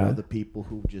back. Yeah. You know the people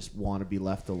who just want to be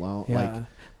left alone. Yeah. Like,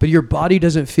 but your body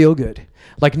doesn't feel good.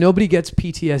 Like nobody gets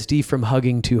PTSD from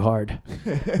hugging too hard,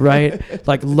 right?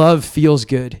 Like love feels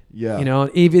good. Yeah. You know,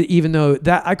 even though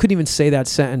that I couldn't even say that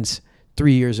sentence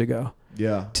 3 years ago.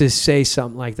 Yeah. To say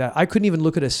something like that, I couldn't even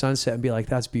look at a sunset and be like,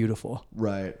 "That's beautiful."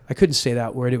 Right. I couldn't say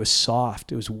that word. It was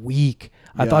soft. It was weak.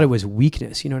 I Yeah. thought it was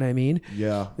weakness. You know what I mean?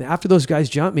 Yeah. And after those guys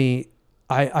jumped me,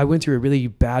 I went through a really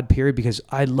bad period because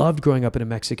I loved growing up in a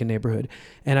Mexican neighborhood,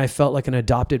 and I felt like an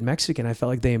adopted Mexican. I felt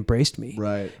like they embraced me.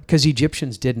 Right. Because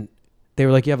Egyptians didn't. They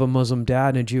were like, you have a Muslim dad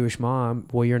and a Jewish mom.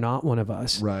 Well, you're not one of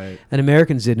us. Right. And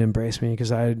Americans didn't embrace me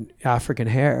because I had African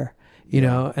hair, you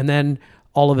know. And then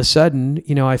all of a sudden,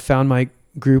 you know, I found my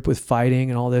group with fighting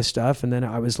and all this stuff, and then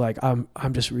I was like, I'm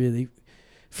just really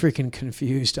freaking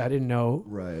confused. I didn't know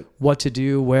what to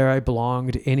do, where I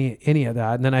belonged, any of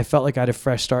that. And then I felt like I had a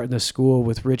fresh start in the school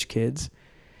with rich kids,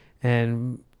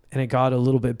 and it got a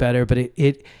little bit better. But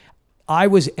I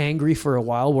was angry for a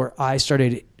while where I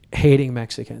started hating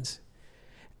Mexicans.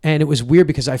 And it was weird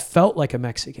because I felt like a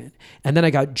Mexican. And then I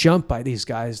got jumped by these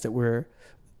guys that were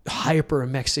hyper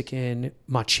Mexican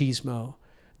machismo.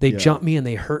 They jumped me and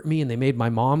they hurt me and they made my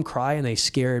mom cry and they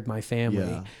scared my family.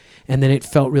 Yeah. And then it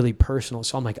felt really personal.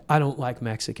 So I'm like, I don't like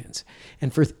Mexicans.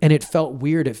 And it felt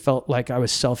weird. It felt like I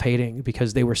was self-hating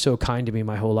because they were so kind to me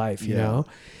my whole life, you know?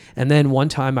 And then one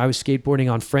time I was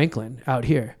skateboarding on Franklin out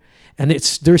here. And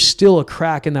there's still a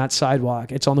crack in that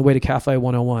sidewalk. It's on the way to Cafe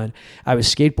 101. I was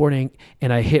skateboarding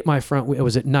and I hit my front wheel. It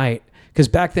was at night. Because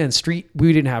back then,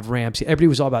 we didn't have ramps. Everybody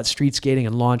was all about street skating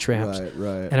and launch ramps.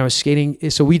 Right. And I was skating.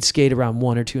 So we'd skate around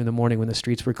 1 or 2 in the morning when the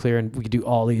streets were clear and we could do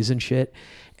ollies and shit.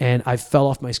 And I fell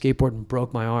off my skateboard and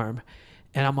broke my arm.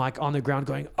 And I'm like on the ground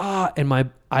going, ah. And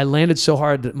I landed so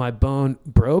hard that my bone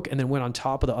broke and then went on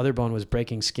top of the other bone, was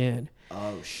breaking skin.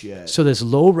 Oh, shit. So this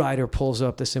lowrider pulls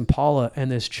up, this Impala,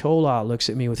 and this Chola looks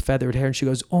at me with feathered hair and she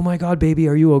goes, "Oh my God, baby,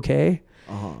 are you okay?"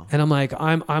 And I'm like,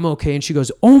 I'm okay. And she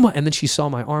goes, "Oh my," and then she saw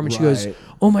my arm and she goes,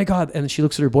 "Oh my God." And then she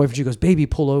looks at her boyfriend. She goes, "Baby,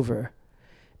 pull over."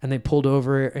 And they pulled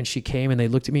over and she came and they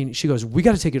looked at me and she goes, "We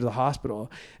got to take you to the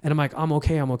hospital." And I'm like, I'm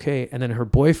okay. And then her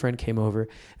boyfriend came over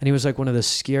and he was like one of the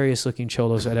scariest looking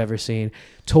cholos I'd ever seen.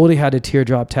 Totally had a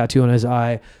teardrop tattoo on his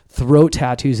eye, throat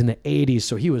tattoos in the 80s.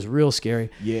 So he was real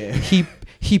scary. Yeah.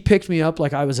 He picked me up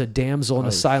like I was a damsel in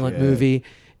a silent movie.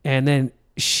 And then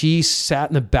she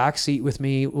sat in the back seat with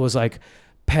me, was like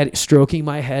stroking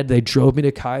my head. They drove me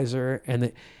to Kaiser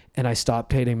and I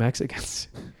stopped hating Mexicans.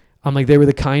 I'm like, they were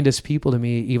the kindest people to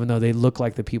me, even though they look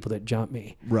like the people that jumped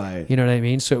me. Right. You know what I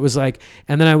mean? So it was like,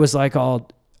 and then I was like,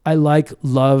 I like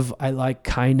love. I like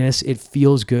kindness. It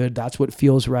feels good. That's what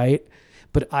feels right.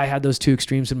 But I had those two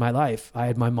extremes in my life. I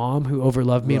had my mom who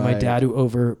overloved me and my dad who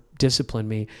over disciplined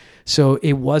me. So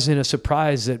it wasn't a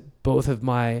surprise that both of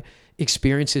my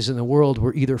experiences in the world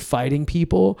were either fighting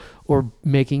people or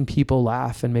making people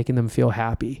laugh and making them feel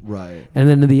happy. Right. And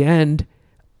then in the end,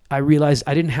 I realized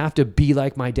I didn't have to be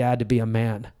like my dad to be a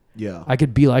man. Yeah. I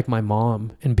could be like my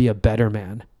mom and be a better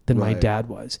man than my dad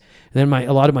was. And then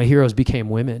a lot of my heroes became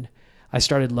women. I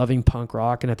started loving punk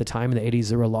rock. And at the time in the 80s,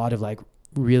 there were a lot of like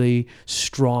really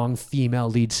strong female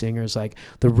lead singers like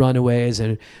the Runaways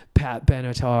and Pat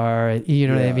Benatar, you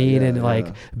know what I mean? And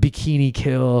like Bikini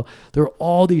Kill. There were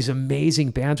all these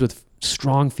amazing bands with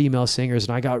strong female singers.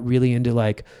 And I got really into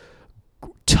like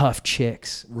tough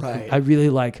chicks. Right. I really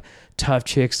like tough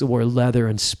chicks that wore leather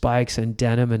and spikes and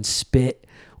denim and spit.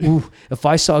 Ooh, if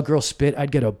I saw a girl spit,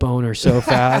 I'd get a boner so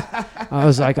fast. I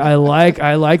was like, I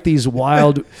like these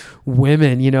wild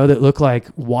women, you know, that look like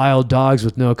wild dogs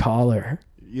with no collar.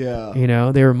 Yeah. You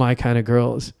know, they were my kind of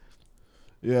girls.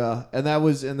 Yeah. And that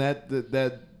was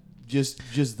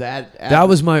just that. That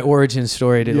was my origin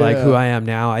story to like who I am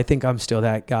now. I think I'm still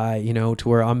that guy, you know, to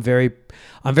where I'm very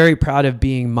proud of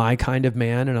being my kind of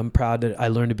man. And I'm proud that I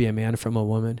learned to be a man from a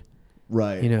woman.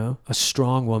 Right. You know, a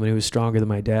strong woman who was stronger than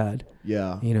my dad.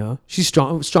 Yeah. You know, she's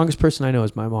strong. Strongest person I know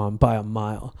is my mom by a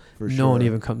mile. For sure. No one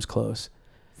even comes close.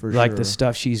 For like sure. the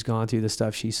stuff she's gone through, the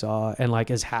stuff she saw, and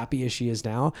like as happy as she is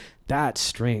now, that's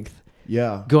strength.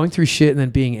 Yeah. Going through shit and then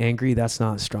being angry, that's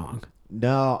not strong.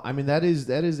 No, I mean that is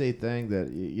a thing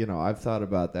that, you know, I've thought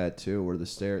about that too, where the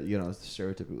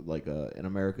stereotype like in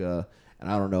America, and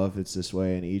I don't know if it's this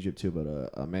way in Egypt too, but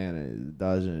a man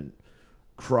doesn't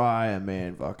cry, a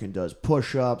man fucking does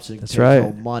push-ups and takes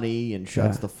no money and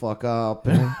shuts the fuck up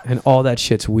and all that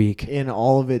shit's weak. And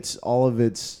all of it's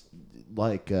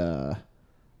like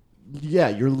Yeah,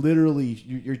 you're literally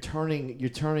you're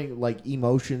turning like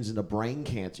emotions into brain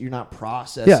cancer. You're not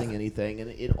processing anything, and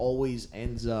it always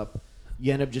ends up.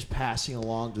 You end up just passing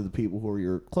along to the people who are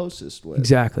you're closest with.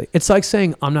 Exactly. It's like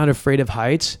saying I'm not afraid of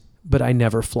heights, but I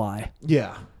never fly.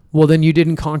 Yeah. Well, then you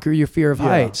didn't conquer your fear of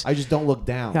heights. I just don't look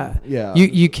down. Yeah.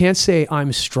 You can't say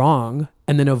I'm strong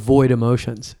and then avoid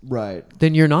emotions. Right.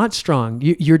 Then you're not strong.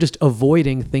 You're just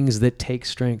avoiding things that take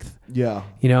strength. Yeah.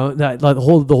 You know, that like the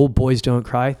whole boys don't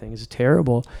cry thing is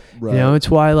terrible. Right. You know, it's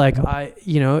why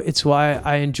it's why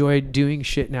I enjoy doing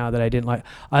shit now that I didn't like.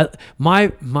 My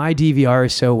DVR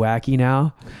is so wacky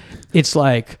now. It's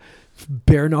like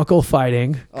bare knuckle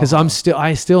fighting because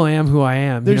I still am who I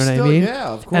am. You know what I mean? Yeah,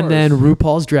 of course. And then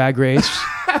RuPaul's Drag Race,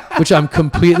 which I'm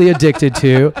completely addicted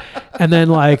to, and then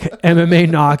like MMA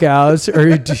knockouts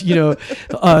or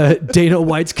Dana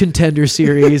White's Contender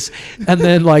Series, and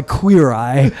then like Queer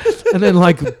Eye, and then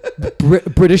like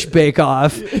British Bake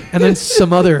Off, and then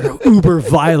some other uber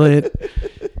violent.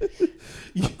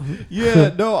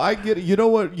 Yeah, no, I get it. You know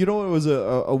what was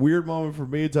a weird moment for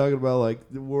me talking about like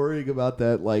worrying about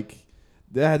that, like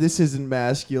this isn't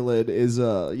masculine is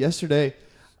yesterday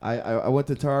I went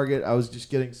to Target. I was just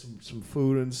getting some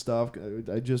food and stuff.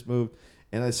 I just moved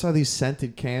and I saw these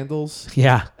scented candles.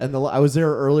 Yeah. And I was there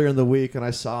earlier in the week and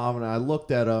I saw them and I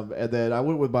looked at them and then I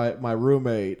went with my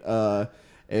roommate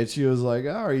and she was like,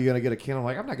 "Oh, are you going to get a candle?" I'm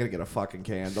like, "I'm not going to get a fucking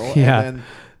candle." Yeah. And then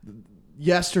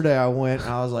yesterday I went and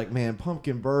I was like, "Man,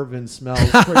 pumpkin bourbon smells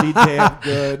pretty damn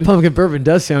good." Pumpkin bourbon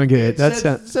does sound good.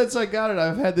 Since I got it,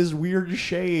 I've had this weird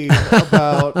shame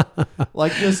about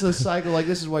like just a cycle. Like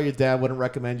this is why your dad wouldn't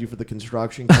recommend you for the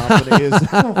construction company is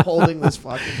holding this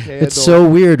fucking candle. It's so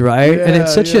weird, right? Yeah, and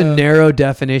it's such a narrow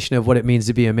definition of what it means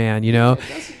to be a man, you know?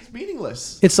 It's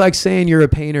meaningless. It's like saying you're a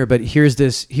painter, but here's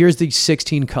the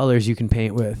 16 colors you can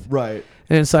paint with. Right.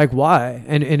 And it's like, why?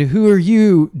 And who are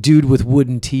you, dude with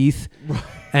wooden teeth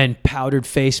and powdered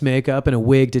face makeup and a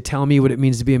wig, to tell me what it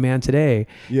means to be a man today?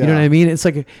 Yeah. You know what I mean? It's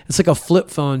like a flip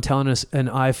phone telling us an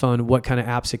iPhone what kind of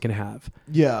apps it can have.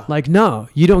 Yeah. Like, no,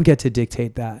 you don't get to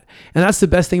dictate that. And that's the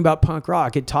best thing about punk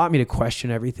rock. It taught me to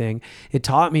question everything. It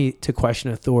taught me to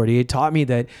question authority. It taught me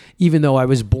that even though I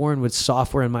was born with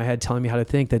software in my head telling me how to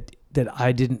think, that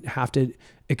I didn't have to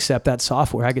accept that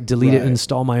software. I could delete it and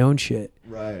install my own shit.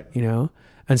 Right. You know?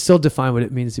 And still define what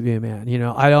it means to be a man. You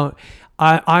know,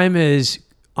 I'm as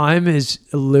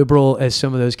liberal as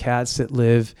some of those cats that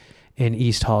live in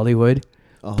East Hollywood,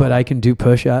 but I can do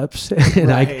push-ups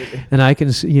and I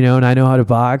can, you know, and I know how to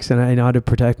box and I know how to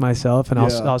protect myself and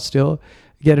I'll still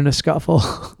get in a scuffle.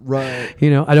 Right. You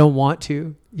know, I don't want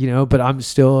to, you know, but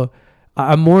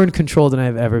I'm more in control than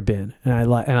I've ever been. And I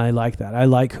like that. I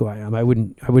like who I am. I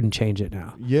wouldn't change it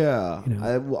now. Yeah. You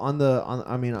know? On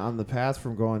the path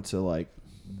from going to like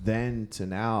then to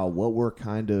now, what were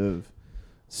kind of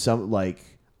some, like,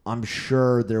 I'm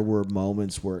sure there were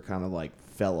moments where it kind of like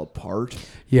fell apart.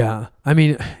 Yeah. I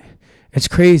mean, it's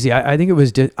crazy. I think it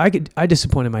was, I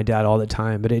disappointed my dad all the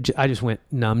time, but I just went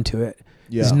numb to it.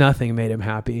 Yeah. Because nothing made him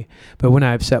happy. But when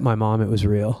I upset my mom, it was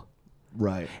real.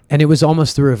 Right. And it was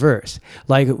almost the reverse.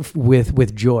 Like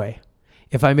with Joy.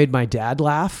 If I made my dad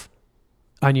laugh,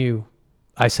 I knew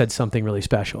I said something really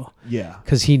special. Yeah.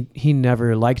 Because he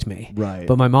never liked me. Right.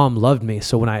 But my mom loved me.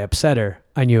 So when I upset her,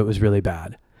 I knew it was really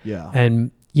bad. Yeah.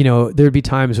 And, you know, there'd be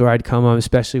times where I'd come home,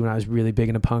 especially when I was really big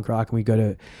into punk rock and we'd go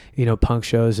to, you know, punk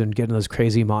shows and get in those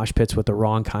crazy mosh pits with the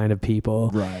wrong kind of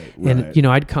people. Right. And, you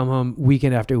know, I'd come home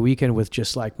weekend after weekend with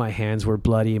just like my hands were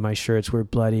bloody, my shirts were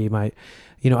bloody,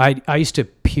 I used to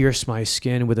pierce my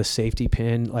skin with a safety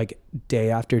pin like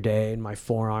day after day in my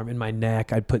forearm, in my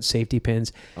neck. I'd put safety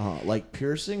pins. Like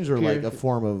piercings or like a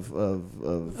form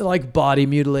of like body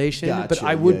mutilation. Gotcha. But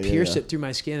I would pierce it through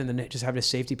my skin and then just have a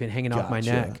safety pin hanging off my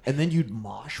neck. And then you'd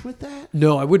mosh with that?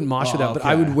 No, I wouldn't mosh with that, but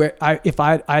I would wear. I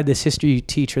had this history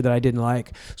teacher that I didn't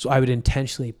like, so I would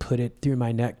intentionally put it through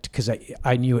my neck because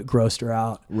I knew it grossed her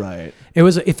out. Right. It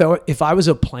was if I was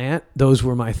a plant, those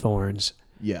were my thorns.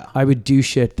 Yeah. I would do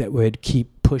shit that would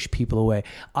push people away.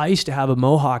 I used to have a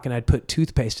mohawk and I'd put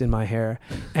toothpaste in my hair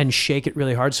and shake it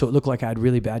really hard so it looked like I had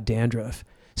really bad dandruff,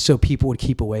 so people would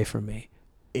keep away from me.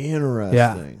 Interesting.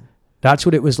 Yeah. That's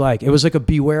what it was like. It was like a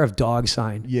beware of dog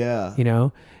sign. Yeah. You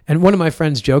know? And one of my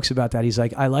friends jokes about that. He's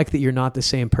like, I like that you're not the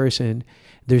same person.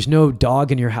 There's no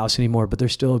dog in your house anymore, but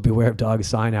there's still a beware of dog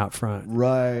sign out front.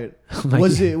 Right. Like,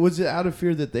 was it out of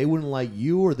fear that they wouldn't like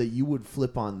you or that you would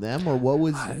flip on them, or what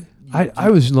was I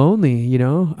was lonely, you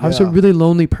know? I was a really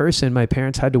lonely person. My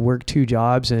parents had to work 2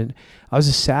 jobs and I was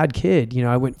a sad kid. You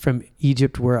know, I went from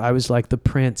Egypt where I was like the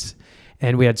prince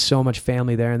and we had so much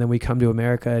family there. And then we come to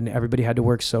America and everybody had to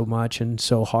work so much and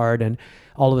so hard. And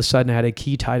all of a sudden I had a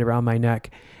key tied around my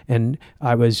neck, and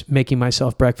I was making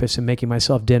myself breakfast and making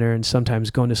myself dinner and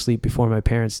sometimes going to sleep before my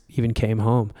parents even came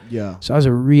home. Yeah. So I was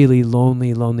a really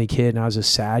lonely kid, and I was a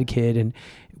sad kid. And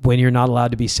when you're not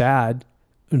allowed to be sad,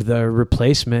 the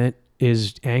replacement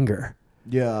is anger.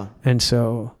 Yeah. And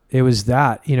so it was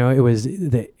that, it was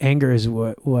the anger is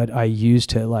what I used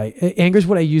to anger is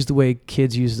what I used the way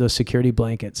kids use those security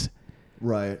blankets.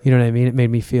 Right. You know what I mean? It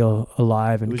made me feel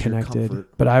alive and connected.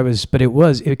 But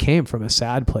it came from a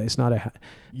sad place, not a.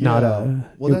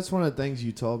 Well, that's one of the things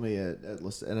you told me and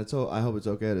I hope it's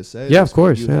okay to say. Yeah, of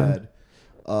course. You had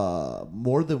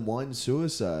more than one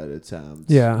suicide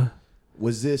attempt. Yeah.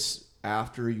 Was this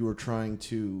after you were trying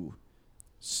to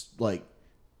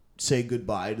say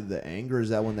goodbye to the anger? Is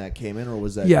that when that came in, or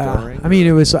was that during? I mean,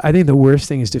 it was. I think the worst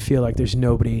thing is to feel like there's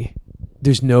nobody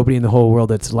in the whole world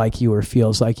that's like you or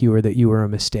feels like you, or that you were a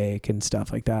mistake and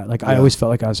stuff like that. I always felt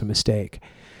like I was a mistake.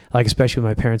 Especially with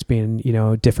my parents being,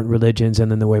 different religions, and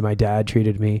then the way my dad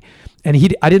treated me. And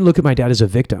I didn't look at my dad as a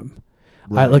victim.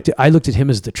 Right. I looked at him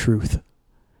as the truth.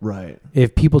 Right.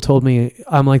 If people told me,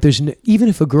 I'm like, even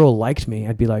if a girl liked me,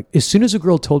 I'd be like, as soon as a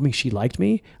girl told me she liked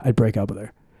me, I'd break up with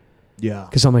her. Yeah.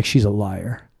 Because I'm like, she's a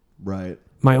liar. Right.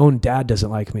 My own dad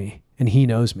doesn't like me, and he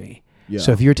knows me. Yeah.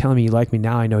 So if you're telling me you like me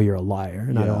now, I know you're a liar,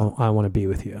 and I want to be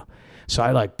with you. So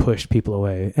I pushed people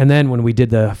away. And then when we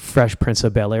did the Fresh Prince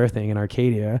of Bel-Air thing in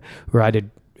Arcadia, where I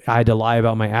had to lie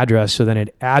about my address, so then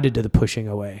it added to the pushing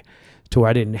away, to where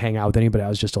I didn't hang out with anybody. I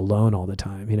was just alone all the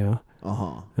time,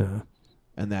 Uh-huh.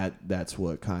 And that's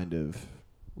what kind of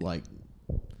led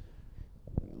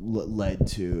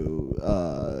to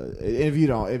if you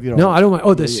don't No, I don't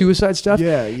mind. The suicide stuff?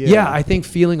 Yeah. I think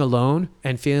feeling alone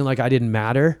and feeling like I didn't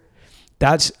matter.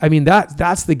 That's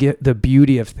the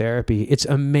beauty of therapy. It's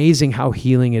amazing how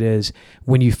healing it is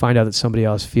when you find out that somebody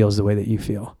else feels the way that you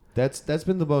feel. That's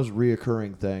been the most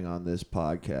reoccurring thing on this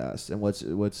podcast. And what's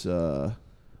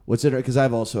it, because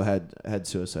I've also had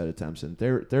suicide attempts, and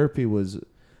therapy was,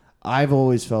 I've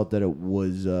always felt that it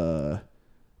was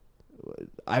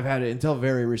I've had it until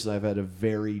very recently. I've had a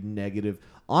very negative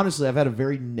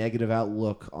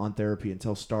outlook on therapy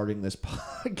until starting this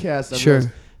podcast.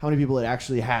 Sure. How many people it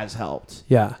actually has helped.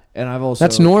 Yeah. And I've also...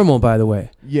 That's normal, by the way.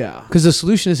 Yeah. Because the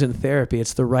solution isn't therapy.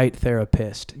 It's the right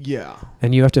therapist. Yeah.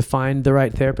 And you have to find the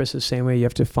right therapist the same way you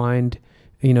have to find,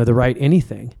 the right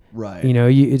anything. Right.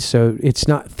 So it's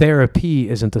not,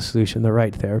 therapy isn't the solution. The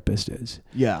right therapist is.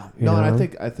 Yeah. No, and I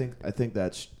think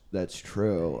that's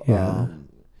true. Yeah.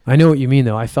 I know what you mean,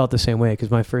 though. I felt the same way because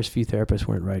my first few therapists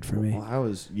weren't right for me. Well, I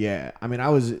was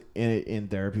in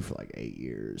therapy for 8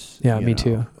 years. Yeah, me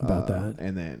too. About that.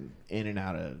 And then in and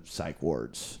out of psych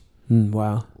wards.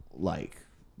 Wow.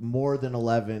 More than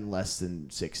 11, less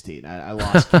than 16. I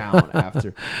lost count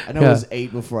after. I know it was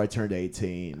 8 before I turned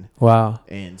 18. Wow.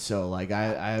 And so I've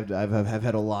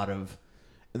had a lot of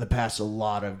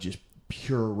just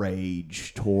pure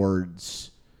rage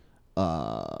towards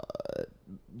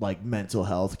mental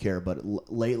health care, but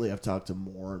lately I've talked to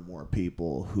more and more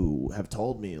people who have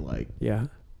told me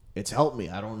it's helped me.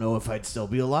 I don't know if I'd still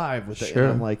be alive with it. And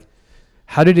I'm like,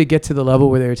 how did it get to the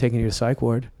level where they were taking you to psych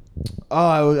ward?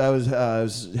 Oh, I was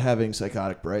having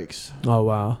psychotic breaks. Oh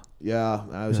wow. Yeah,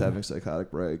 I was having psychotic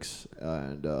breaks,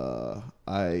 and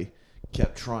I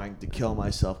kept trying to kill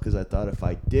myself because I thought if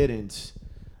I didn't,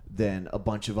 then a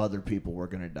bunch of other people were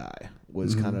gonna die.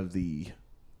 Was kind of the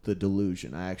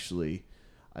delusion.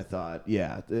 I thought,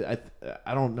 I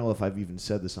don't know if I've even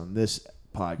said this on this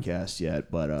podcast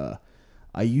yet, but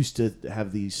I used to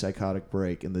have these psychotic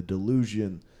break, and the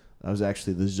delusion, I was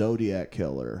actually the Zodiac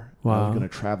killer. Wow. I was going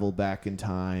to travel back in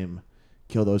time,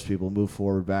 kill those people, move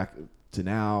forward back to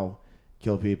now,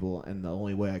 kill people, and the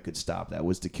only way I could stop that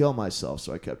was to kill myself.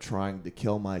 So I kept trying to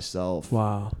kill myself.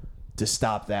 Wow. To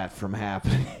stop that from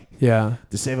happening. Yeah.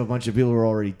 To save a bunch of people who were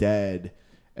already dead.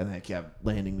 And they kept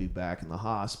landing me back in the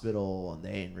hospital, and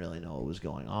they didn't really know what was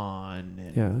going on.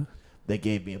 And they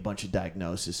gave me a bunch of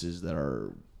diagnoses that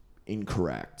are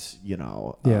incorrect, and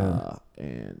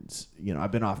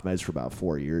I've been off meds for about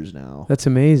 4 years now. That's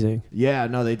amazing. Yeah,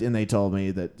 no, they told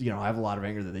me that, I have a lot of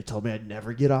anger that they told me I'd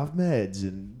never get off meds,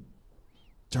 and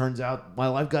turns out my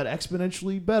life got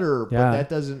exponentially better. Yeah.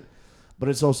 But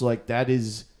it's also that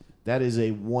is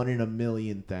a 1 in a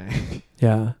million thing.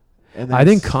 Yeah. I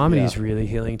think comedy is really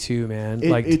healing too, man.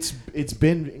 It's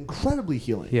been incredibly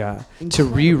healing. Yeah. To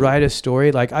rewrite a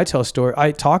story, I tell a story.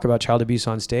 I talk about child abuse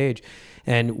on stage,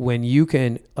 and when you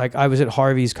can, I was at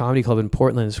Harvey's Comedy Club in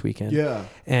Portland this weekend. Yeah.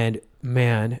 And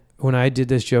man, when I did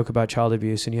this joke about child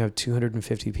abuse and you have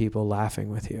 250 people laughing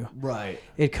with you, Right.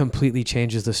 it completely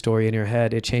changes the story in your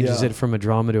head. It changes it from a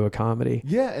drama to a comedy.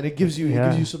 Yeah, and it gives you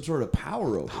some sort of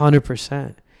power over it.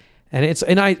 100%.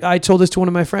 And I told this to one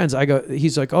of my friends.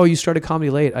 He's like, "Oh, you started comedy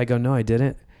late." I go, "No, I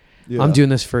didn't. Yeah. I'm doing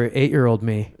this for 8-year-old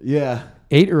me." Yeah.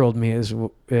 8-year-old me is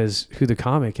who the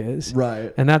comic is.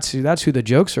 Right. And that's who the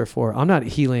jokes are for. I'm not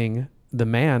healing the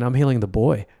man. I'm healing the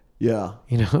boy. Yeah.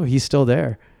 You know, he's still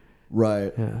there.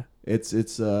 Right. Yeah. It's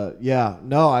yeah.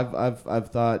 No, I've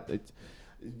thought.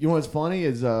 You know what's funny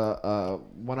is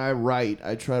when I write,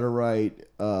 I try to write.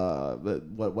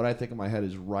 What I think in my head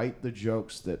is write the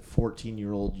jokes that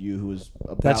 14-year-old you who is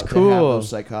about That's to cool. have those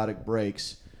psychotic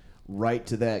breaks, write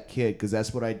to that kid, because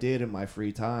that's what I did in my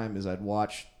free time. Is I'd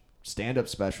watch stand-up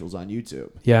specials on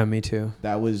YouTube. Yeah, me too.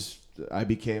 I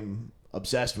became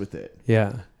obsessed with it.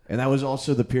 Yeah. And that was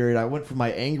also the period I went from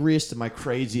my angriest to my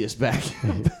craziest back.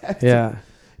 Yeah.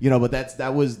 But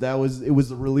it was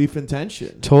the relief in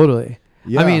tension. Totally.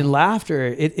 Yeah. I mean,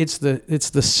 laughter, it's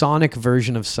the sonic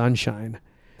version of sunshine.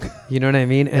 You know what I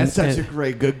mean? And, that's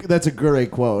a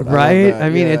great quote. Right? I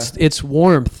mean, yeah. it's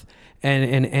warmth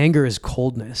and anger is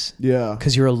coldness. Yeah.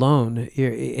 Because you're alone.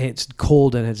 It's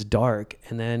cold and it's dark.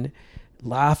 And then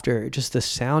laughter, just the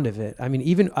sound of it. I mean,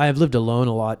 even I've lived alone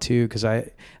a lot too, because I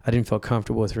didn't feel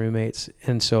comfortable with roommates.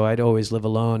 And so I'd always live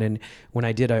alone. And when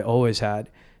I did, I always had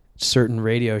certain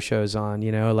radio shows on,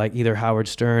 you know, like either Howard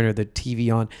Stern or the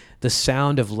TV on. The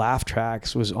sound of laugh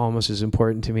tracks was almost as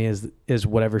important to me as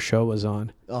whatever show was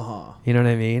on. Uh-huh. You know what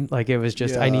I mean? Like it was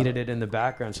just, Yeah. I needed it in the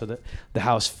background so that the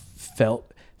house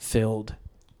felt filled,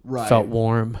 Right. felt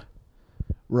warm.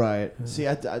 Right. See,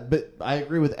 but I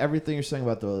agree with everything you're saying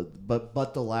about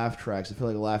the laugh tracks. I feel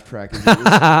like a laugh track is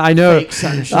I know. fake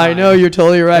sunshine. I know, you're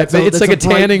totally right. It's like a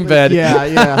tanning bed. Yeah,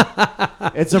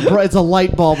 yeah. It's a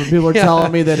light bulb, and people are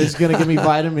telling me that it's going to give me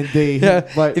vitamin D. Yeah.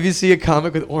 But If you see a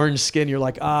comic with orange skin, you're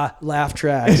like, laugh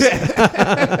tracks.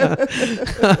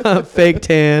 Fake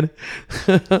tan.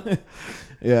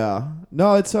 yeah.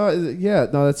 No, it's yeah.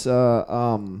 No, it's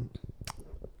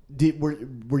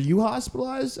were you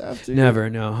hospitalized after? Never,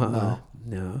 no.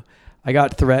 No. I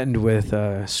got threatened with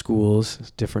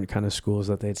schools, different kind of schools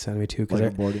that they'd send me to. Like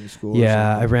a boarding school?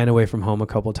 Yeah, I ran away from home a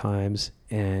couple times.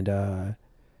 And the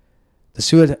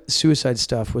suicide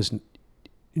stuff was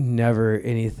never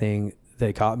anything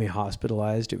that got me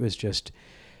hospitalized. It was just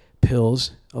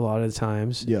pills a lot of the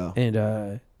times. Yeah.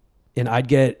 And I'd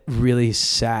get really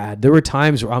sad. There were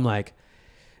times where I'm like,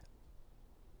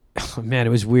 oh, man, it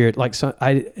was weird. Like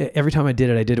every time I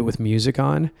did it with music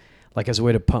on, like as a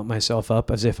way to pump myself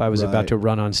up, as if I was about to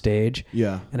run on stage.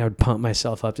 Yeah. And I would pump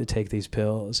myself up to take these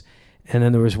pills. And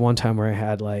then there was one time where I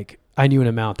had I knew an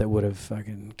amount that would have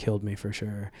fucking killed me for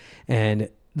sure. And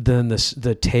then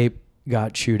the tape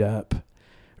got chewed up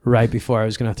right before I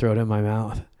was going to throw it in my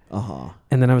mouth. Uh-huh.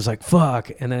 And then I was like,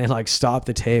 fuck. And then I stopped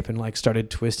the tape and started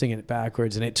twisting it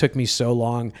backwards. And it took me so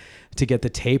long to get the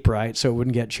tape right so it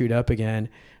wouldn't get chewed up again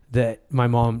that my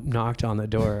mom knocked on the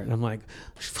door. And I'm like,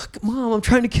 fuck, Mom, I'm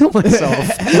trying to kill myself.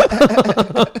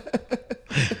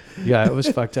 Yeah, it was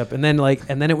fucked up. And then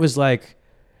it was like,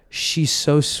 she's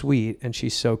so sweet and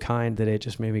she's so kind that it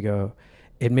just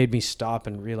made me stop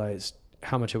and realize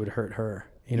how much it would hurt her.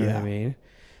 You know what I mean?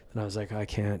 And I was like, I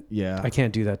can't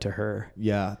do that to her.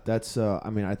 Yeah. That's, I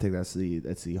mean, I think that's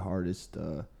the hardest,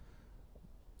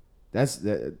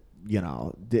 you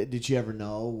know, did she ever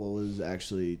know what was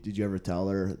actually, did you ever tell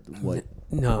her what?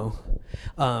 No.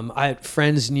 I had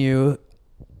friends knew,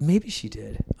 maybe she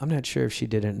did. I'm not sure if she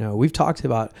didn't know. We've talked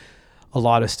about a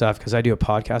lot of stuff because I do a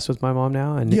podcast with my mom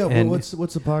now. And what's the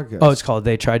podcast? Oh, it's called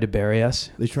They Tried to Bury Us.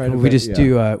 They Tried to We just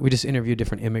interview a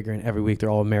different immigrant every week.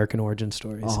 They're all American origin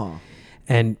stories. Uh-huh.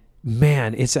 And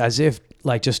man, it's as if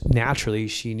just naturally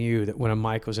she knew that when a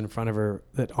mic was in front of her,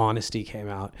 that honesty came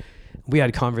out. We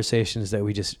had conversations that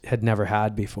we just had never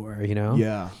had before, you know?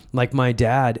 Yeah. Like my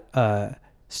dad,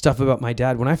 stuff about my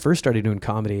dad. When I first started doing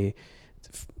comedy,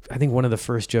 I think one of the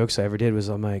first jokes I ever did was,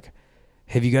 I'm like,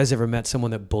 have you guys ever met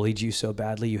someone that bullied you so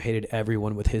badly you hated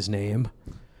everyone with his name?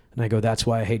 And I go, that's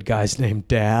why I hate guys named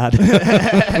Dad.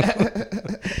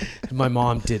 My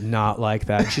mom did not like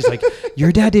that. She's like,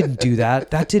 your dad didn't do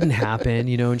that. That didn't happen,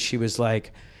 you know? And she was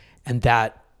like, and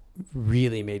that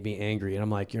really made me angry. And I'm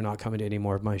like, you're not coming to any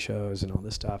more of my shows and all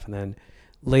this stuff. And then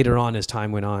later on, as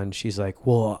time went on, she's like,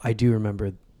 well, I do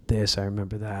remember this. I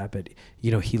remember that. But,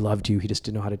 you know, he loved you. He just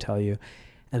didn't know how to tell you.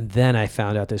 And then I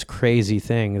found out this crazy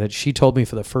thing that she told me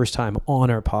for the first time on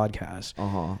our podcast,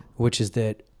 which is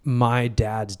that my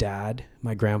dad's dad,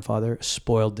 my grandfather,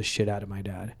 spoiled the shit out of my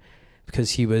dad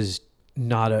because he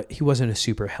wasn't a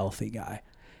super healthy guy.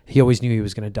 He always knew he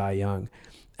was going to die young.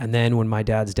 And then when my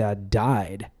dad's dad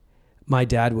died, my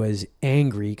dad was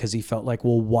angry because he felt like,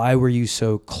 well, why were you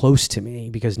so close to me?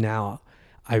 Because now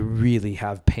I really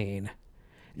have pain.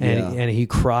 And he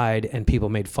cried, and people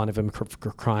made fun of him for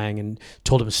crying and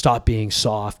told him, stop being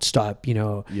soft, stop,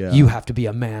 you have to be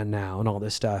a man now and all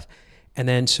this stuff. And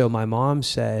then so my mom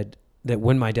said that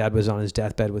when my dad was on his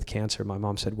deathbed with cancer, my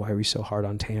mom said, why were you so hard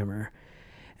on Tamer?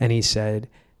 And he said,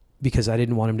 because I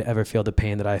didn't want him to ever feel the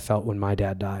pain that I felt when my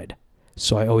dad died.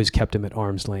 So I always kept him at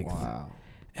arm's length. Wow.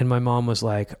 And my mom was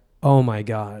like, oh my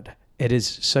God, it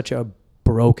is such a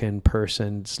broken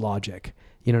person's logic.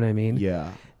 You know what I mean?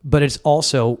 Yeah. But it's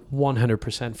also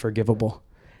 100% forgivable.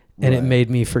 And it made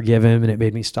me forgive him, and it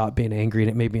made me stop being angry, and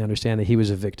it made me understand that he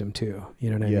was a victim too. You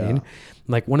know what I mean?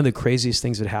 Like one of the craziest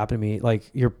things that happened to me, like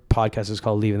your podcast is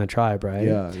called Leaving the Tribe, right?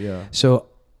 Yeah, yeah. So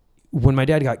when my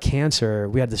dad got cancer,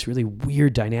 we had this really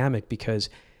weird dynamic because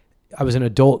I was an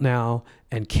adult now,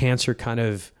 and cancer kind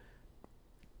of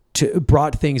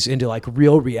brought things into like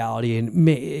real reality, and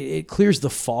it clears the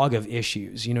fog of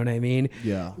issues. You know what I mean?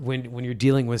 Yeah. When you're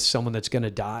dealing with someone that's going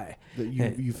to die,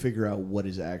 you figure out what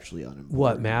is actually unimportant.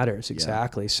 What matters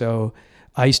exactly. So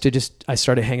I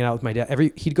started hanging out with my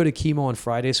dad. He'd go to chemo on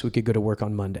Friday so we could go to work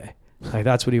on Monday. Like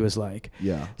that's what he was like.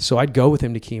 Yeah. So I'd go with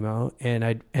him to chemo,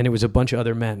 and it was a bunch of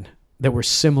other men that were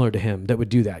similar to him that would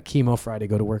do that. Chemo Friday,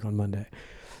 go to work on Monday.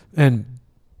 And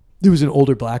there was an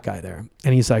older black guy there,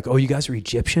 and he's like, oh, you guys are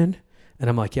Egyptian? And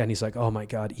I'm like, yeah. And he's like, oh my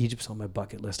God, Egypt's on my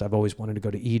bucket list. I've always wanted to go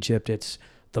to Egypt. It's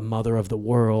the mother of the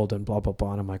world and blah, blah,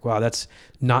 blah. And I'm like, wow, that's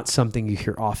not something you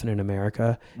hear often in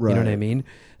America. Right. You know what I mean?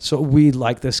 So we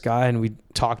like this guy, and we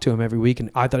talk to him every week. And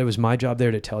I thought it was my job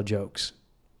there to tell jokes.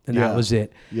 And that was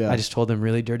it. Yeah. I just told them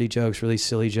really dirty jokes, really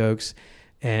silly jokes.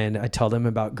 And I tell them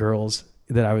about girls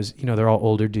that I was, they're all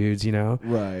older dudes,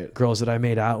 right. Girls that I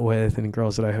made out with and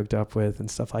girls that I hooked up with and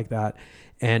stuff like that.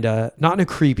 And not in a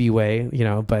creepy way,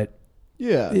 but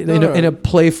in a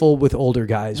playful with older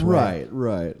guys way.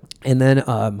 Right. And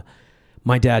then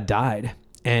my dad died,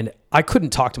 and I couldn't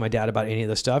talk to my dad about any of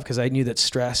this stuff because I knew that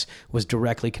stress was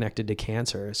directly connected to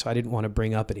cancer. So I didn't want to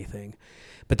bring up anything.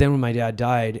 But then when my dad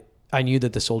died, I knew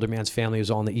that this older man's family was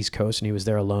all on the East Coast, and he was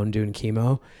there alone doing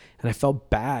chemo. And I felt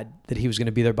bad that he was going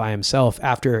to be there by himself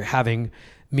after having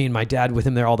me and my dad with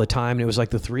him there all the time. And it was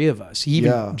like the three of us. He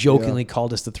even jokingly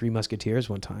called us the Three Musketeers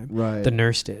one time. Right. The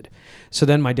nurse did. So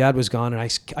then my dad was gone,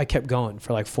 and I kept going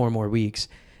for like 4 more weeks.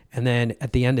 And then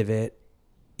at the end of it,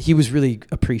 he was really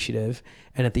appreciative.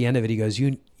 And at the end of it, he goes,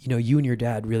 you and your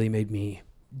dad really made me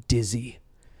dizzy.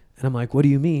 And I'm like, what do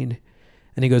you mean?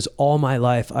 And he goes, all my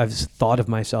life, I've thought of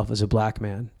myself as a black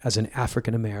man, as an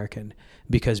African American,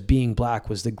 because being black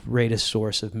was the greatest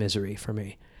source of misery for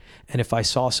me. And if I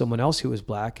saw someone else who was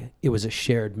black, it was a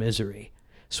shared misery.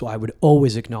 So I would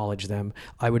always acknowledge them.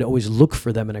 I would always look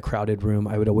for them in a crowded room.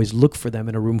 I would always look for them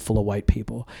in a room full of white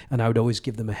people. And I would always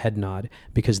give them a head nod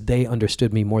because they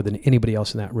understood me more than anybody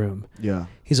else in that room. Yeah.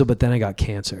 He said, but then I got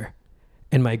cancer.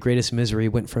 And my greatest misery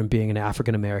went from being an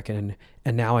African American,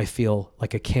 and now I feel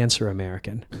like a cancer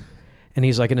American. And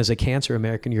he's like, and as a cancer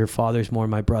American, your father's more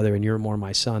my brother and you're more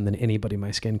my son than anybody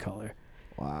my skin color.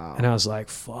 Wow. And I was like,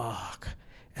 fuck.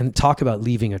 And talk about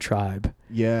leaving a tribe.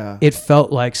 Yeah. It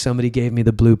felt like somebody gave me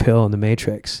the blue pill in the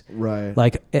Matrix. Right.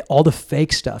 Like all the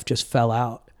fake stuff just fell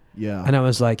out. Yeah. And I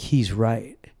was like, he's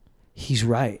right. He's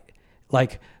right.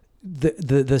 Like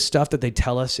the stuff that they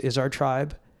tell us is our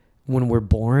tribe when we're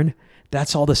born,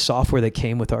 that's all the software that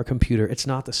came with our computer. It's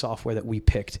not the software that we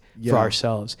picked for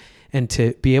ourselves. And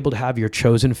to be able to have your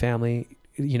chosen family,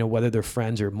 whether they're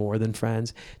friends or more than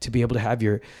friends, to be able to have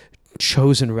your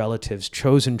chosen relatives,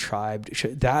 chosen tribe,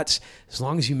 that's, as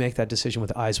long as you make that decision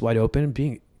with eyes wide open,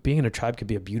 being in a tribe could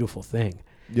be a beautiful thing.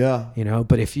 Yeah.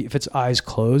 But if it's eyes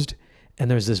closed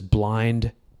and there's this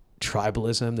blind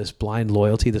tribalism, this blind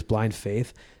loyalty, this blind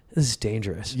faith, this is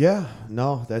dangerous. Yeah.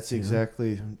 No, that's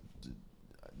exactly...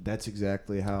 That's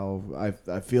exactly how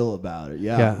I feel about it.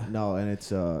 Yeah. No, and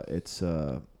it's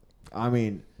I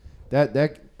mean,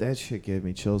 that shit gave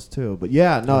me chills too. But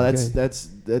yeah, no, okay.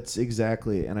 that's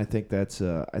exactly, and I think that's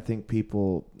I think we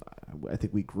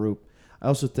group. I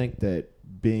also think that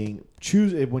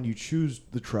when you choose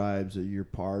the tribes that you're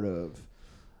part of,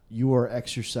 you are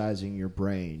exercising your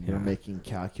brain. You're making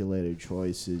calculated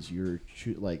choices. You're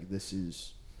this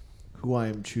is who I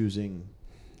am choosing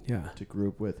to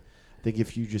group with. I think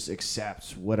if you just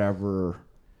accept whatever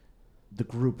the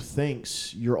group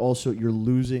thinks, you're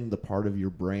losing the part of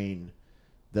your brain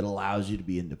that allows you to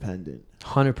be independent.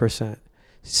 100%.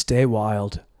 Stay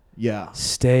wild. Yeah.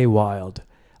 Stay wild.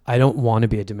 I don't want to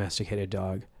be a domesticated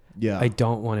dog. Yeah. I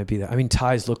don't want to be that. I mean,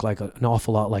 ties look like an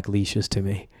awful lot like leashes to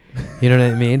me. You know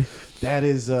what I mean? That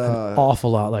is An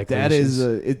awful lot like that leashes.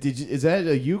 is that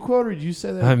a you quote or did you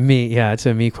say that? It's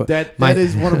a me quote. That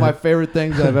is one of my favorite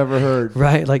things I've ever heard.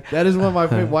 Right, like that is one of my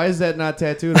favorite. Why is that not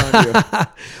tattooed on you?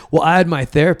 Well, I had my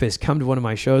therapist come to one of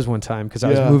my shows one time because I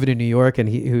was moving to New York, and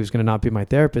he was going to not be my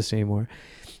therapist anymore.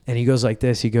 And he goes like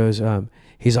this. He goes,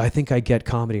 I think I get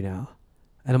comedy now.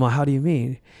 And I'm like, how do you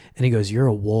mean? And he goes, you're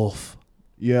a wolf.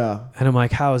 Yeah. And I'm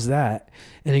like, how is that?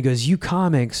 And he goes, you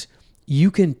comics,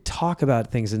 you can talk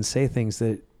about things and say things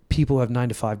that people who have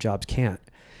 9-to-5 jobs can't,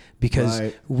 because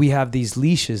we have these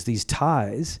leashes, these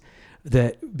ties,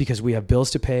 that because we have bills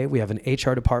to pay, we have an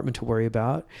HR department to worry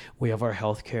about, we have our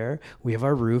health care, we have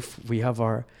our roof, we have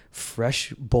our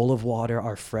fresh bowl of water,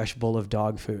 our fresh bowl of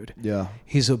dog food. Yeah.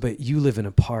 He's like, but you live in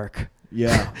a park.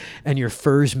 Yeah. And your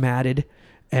fur's matted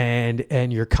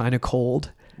and you're kind of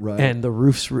cold. Right. And the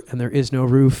roof's, and there is no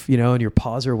roof, and your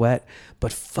paws are wet,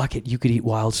 but fuck it, you could eat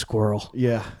wild squirrel.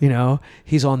 Yeah.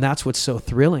 He's on, that's what's so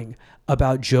thrilling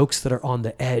about jokes that are on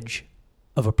the edge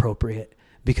of appropriate,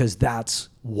 because that's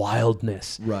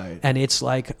wildness. Right. And it's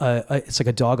like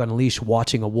a dog on a leash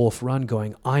watching a wolf run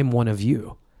going, I'm one of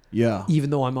you. Yeah. Even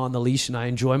though I'm on the leash and I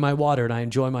enjoy my water and I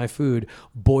enjoy my food,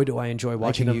 boy, do I enjoy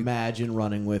watching you. I can imagine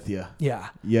running with you. Yeah.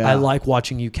 Yeah. I like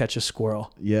watching you catch a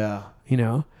squirrel. Yeah.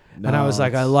 And I was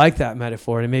like, I like that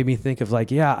metaphor. And it made me think of like,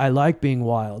 yeah, I like being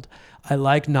wild. I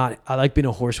like being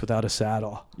a horse without a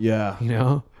saddle. Yeah.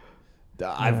 I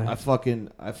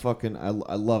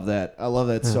love that. I love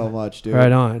that so much, dude.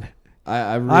 Right on.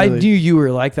 I knew you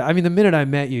were like that. I mean, the minute I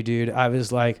met you, dude, I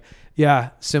was like, yeah,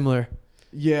 similar.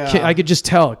 Yeah. I could just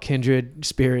tell kindred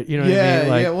spirit. You know what I mean?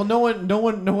 Like, yeah. Well, no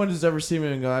one has ever seen me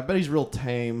and go, I bet he's real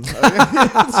tame.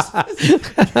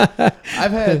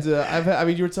 I've had. I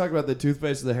mean, you were talking about the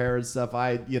toothpaste and the hair and stuff.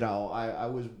 I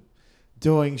was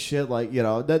doing shit like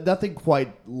nothing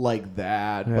quite like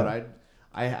that, but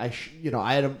I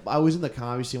was in the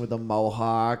comedy scene with a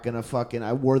mohawk and I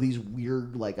wore these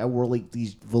weird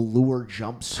these velour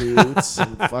jumpsuits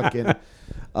and fucking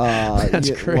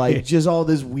That's great. Like just all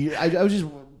this weird. I was just.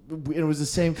 It was the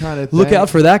same kind of thing. Look out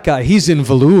for that guy. He's in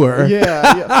velour.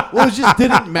 Yeah. Well, it just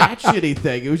didn't match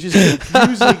anything. It was just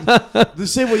confusing. The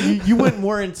same way you went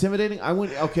more intimidating. I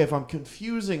went, okay, if I'm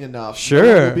confusing enough,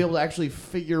 sure, you'll be able to actually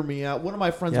figure me out. One of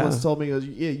my friends once told me, he goes,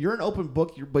 yeah, you're an open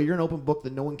book, but you're an open book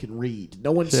that no one can read.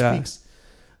 No one speaks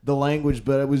the language,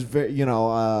 but it was very, it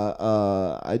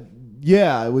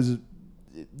was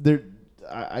there.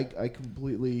 I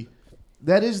completely,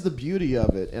 that is the beauty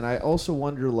of it. And I also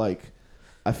wonder,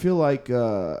 I feel like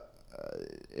we're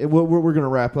gonna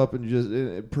wrap up in just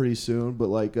pretty soon, but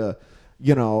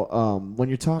when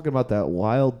you're talking about that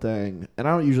wild thing, and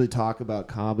I don't usually talk about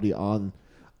comedy on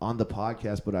the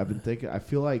podcast, but I've been thinking, I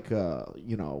feel like I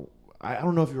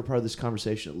don't know if you were part of this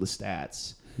conversation at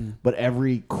Lestats, but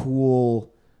every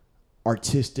cool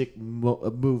artistic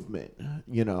movement,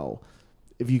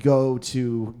 if you go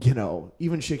to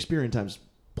even Shakespearean times.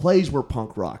 Plays were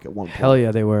punk rock at one point. Hell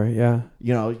yeah, they were. Yeah.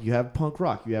 You have punk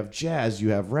rock, you have jazz, you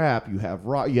have rap, you have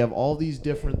rock, you have all these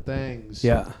different things.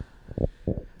 Yeah.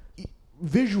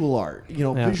 Visual art,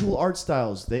 visual art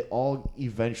styles, they all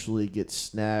eventually get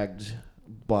snagged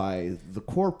by the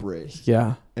corporate.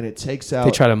 Yeah. And it takes out.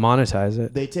 They try to monetize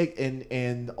it. They take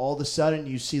and all of a sudden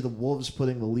you see the wolves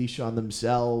putting the leash on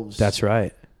themselves. That's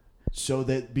right. So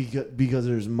that because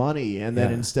there's money, and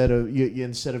then instead of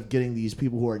getting these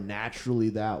people who are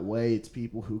naturally that way, it's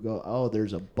people who go, oh,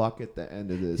 there's a buck at the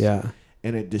end of this,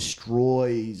 and it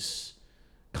destroys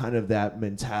kind of that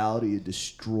mentality. It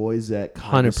destroys that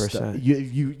kind 100%. Of stuff.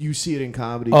 You see it in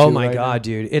comedy. Oh too, my right god, now?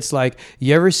 dude! It's like,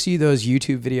 you ever see those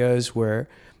YouTube videos where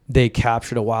they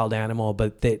captured a wild animal,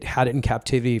 but they had it in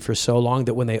captivity for so long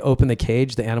that when they open the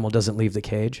cage, the animal doesn't leave the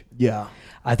cage? Yeah.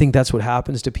 I think that's what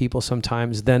happens to people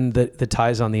sometimes. Then the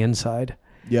tie's on the inside.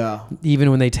 Yeah. Even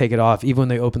when they take it off, even when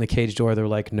they open the cage door, they're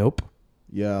like, nope.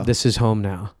 Yeah. This is home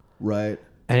now. Right.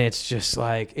 And it's just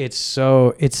like, it's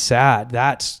sad.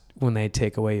 That's when they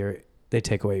take away your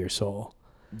soul.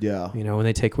 Yeah. When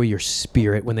they take away your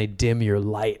spirit, when they dim your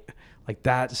light, like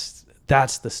that's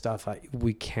the stuff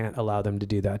we can't allow them to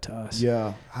do that to us.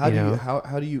 Yeah. How do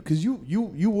you, cause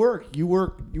you work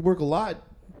a lot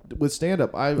with stand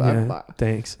up.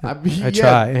 Thanks. I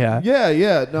try.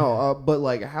 Yeah. No,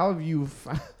 but how have you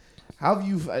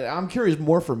I'm curious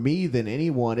more for me than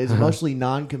anyone. It's mostly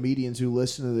non-comedians who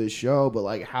listen to this show,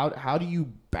 but how do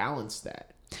you balance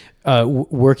that?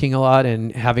 Working a lot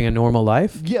and having a normal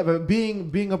life. Yeah, but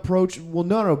being approached. Well,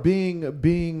 no,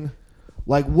 being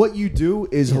like what you do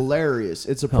is hilarious.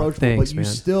 It's approachable, but you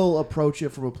still approach it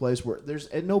from a place where there's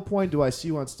at no point do I see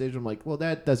you on stage and I'm like, well,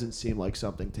 that doesn't seem like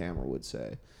something Tamara would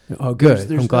say. Oh, good.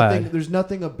 There's I'm glad. There's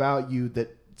nothing about you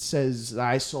that says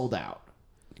I sold out.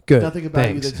 Good. Nothing about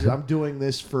Thanks. you that I'm doing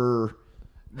this for,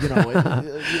 you know,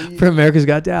 for America's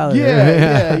Got Talent.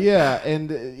 Yeah.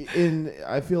 And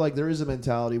I feel like there is a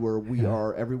mentality where we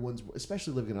are, everyone's,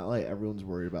 especially living in LA, everyone's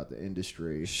worried about the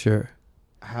industry. Sure.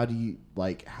 How do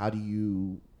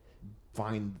you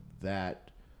find that?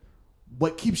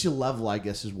 What keeps you level, I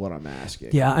guess, is what I'm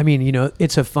asking. Yeah, I mean, you know,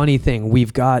 it's a funny thing.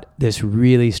 We've got this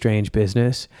really strange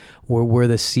business where we're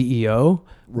the CEO,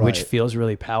 which feels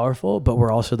really powerful, but we're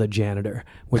also the janitor,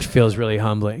 which feels really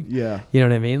humbling. Yeah. You know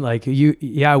what I mean? Like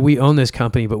we own this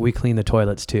company, but we clean the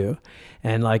toilets too.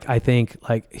 And like, I think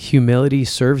like humility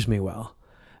serves me well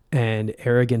and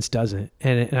arrogance doesn't.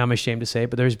 And I'm ashamed to say it,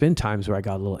 but there's been times where I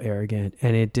got a little arrogant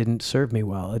and it didn't serve me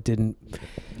well. It didn't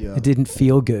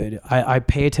feel good. I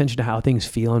pay attention to how things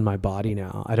feel in my body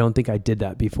now. I don't think I did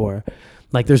that before.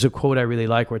 Like there's a quote I really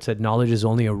like where it said, knowledge is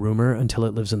only a rumor until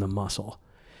it lives in the muscle.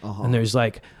 And there's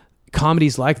like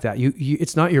comedies like that. You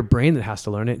it's not your brain that has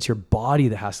to learn it. It's your body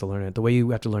that has to learn it. The way you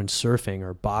have to learn surfing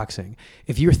or boxing.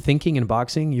 If you're thinking in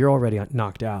boxing, you're already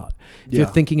knocked out. If you're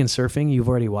thinking in surfing, you've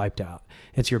already wiped out.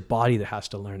 It's your body that has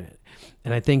to learn it.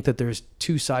 And I think that there's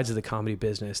two sides of the comedy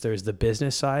business. There's the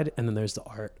business side and then there's the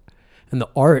art. And the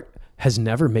art has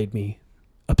never made me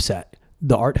upset.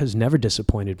 The art has never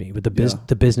disappointed me, but the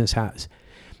business has.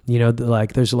 You know,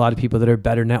 like there's a lot of people that are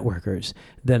better networkers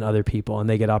than other people and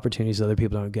they get opportunities that other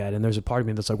people don't get. And there's a part of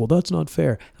me that's like, well, that's not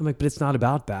fair. I'm like, but it's not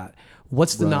about that.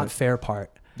 What's the not fair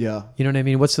part? Yeah. You know what I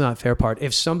mean? What's the not fair part?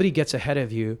 If somebody gets ahead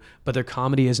of you, but their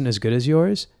comedy isn't as good as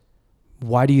yours,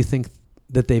 why do you think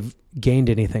that they've gained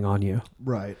anything on you?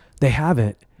 Right. They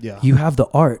haven't. Yeah. You have the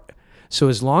art. So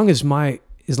as long as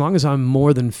I'm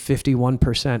more than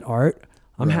 51% art,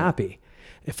 I'm happy.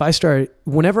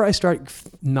 Whenever I start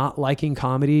not liking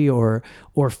comedy or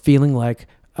feeling like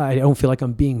I don't feel like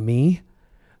I'm being me,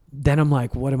 then I'm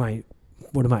like, what am I?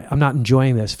 I'm not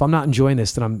enjoying this. If I'm not enjoying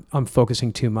this, then I'm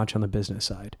focusing too much on the business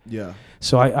side. Yeah.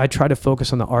 So I try to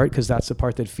focus on the art because that's the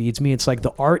part that feeds me. It's like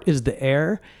the art is the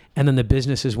air and then the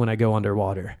business is when I go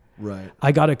underwater. Right.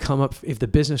 I got to come up. If the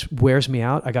business wears me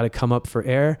out, I got to come up for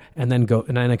air and then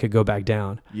I could go back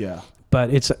down. Yeah.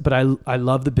 But I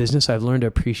love the business. I've learned to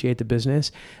appreciate the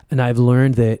business, and I've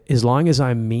learned that as long as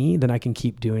I'm me, then I can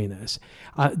keep doing this.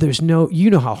 You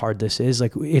know how hard this is.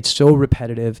 Like it's so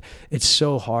repetitive. It's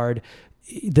so hard.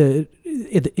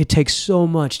 It takes so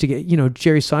much to get, you know,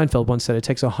 Jerry Seinfeld once said it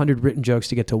takes 100 written jokes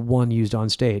to get to one used on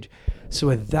stage. So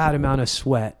with that amount of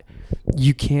sweat,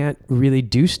 you can't really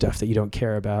do stuff that you don't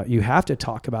care about. You have to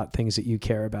talk about things that you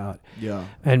care about. Yeah.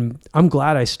 And I'm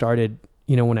glad I started,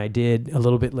 you know, when I did a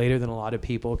little bit later than a lot of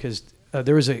people, because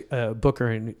there was a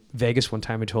booker in Vegas one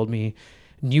time who told me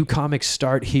new comics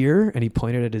start here, and he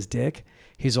pointed at his dick.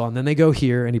 He's all, and then they go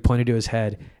here, and he pointed to his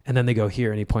head, and then they go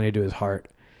here, and he pointed to his heart.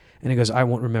 And he goes, I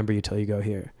won't remember you till you go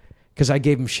here. Because I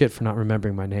gave him shit for not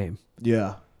remembering my name.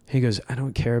 Yeah. He goes, I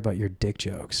don't care about your dick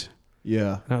jokes.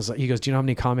 Yeah. And I was like, he goes, do you know how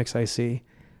many comics I see?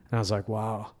 And I was like,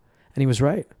 wow. And he was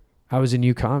right. I was a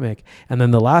new comic. And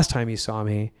then the last time he saw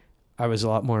me, I was a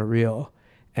lot more real.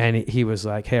 And he was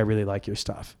like, hey, I really like your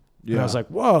stuff. Yeah. And I was like,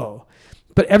 whoa.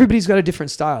 But everybody's got a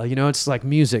different style. You know, it's like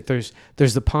music. There's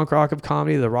the punk rock of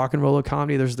comedy, the rock and roll of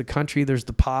comedy. There's the country. There's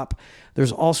the pop.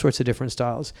 There's all sorts of different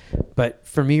styles. But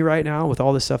for me right now, with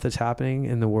all the stuff that's happening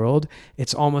in the world,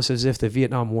 it's almost as if the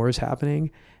Vietnam War is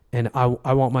happening. And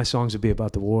I want my songs to be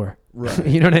about the war. Right.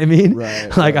 You know what I mean?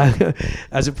 Right. Like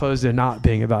as opposed to not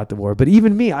being about the war. But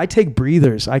even me, I take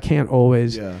breathers. I can't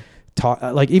always talk.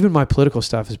 Like even my political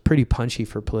stuff is pretty punchy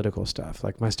for political stuff.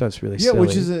 Like my stuff's really silly.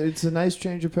 Which is it's a nice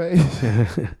change of pace.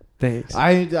 Thanks.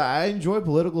 I enjoy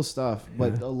political stuff,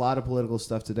 but a lot of political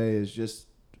stuff today is just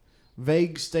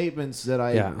vague statements that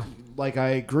I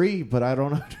agree, but I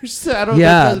don't understand.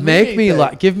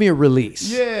 Give me a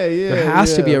release. There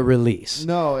has to be a release.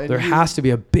 No, there has to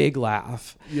be a big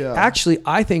laugh. Yeah. Actually,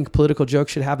 I think political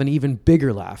jokes should have an even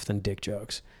bigger laugh than dick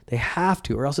jokes. They have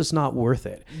to, or else it's not worth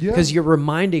it. Because you're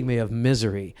reminding me of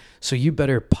misery, so you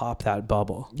better pop that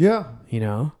bubble. Yeah. You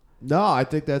know. No, I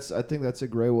think that's a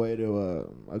great way to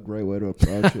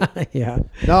approach it. Yeah.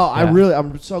 No,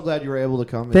 I'm so glad you were able to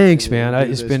come. Thanks, man.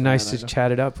 It's been nice to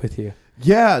chat it up with you.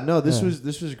 Yeah, no, this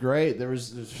was great.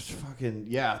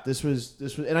 This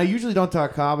was, and I usually don't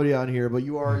talk comedy on here, but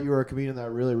you are a comedian that I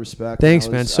really respect. Thanks,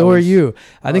 man. So are you.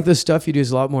 I think the stuff you do is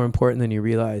a lot more important than you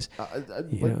realize.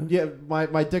 Yeah,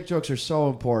 my dick jokes are so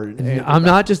important. I'm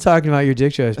not just talking about your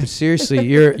dick jokes, but seriously,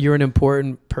 you're an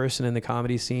important person in the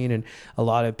comedy scene, and a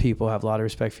lot of people have a lot of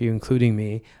respect for you, including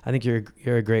me. I think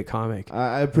you're a great comic.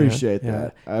 I appreciate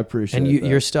that. I appreciate and that.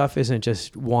 Your stuff isn't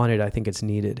just wanted. I think it's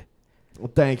needed.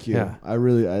 Well, thank you. Yeah. I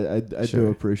really, I do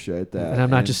appreciate that. And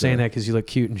I'm not just saying that because you look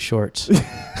cute in shorts.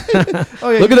 Oh,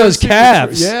 yeah, Look at those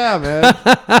calves. Yeah, man.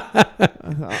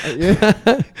 Yeah.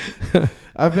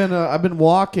 I've been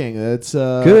walking. It's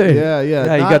good.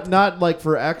 Yeah. Not like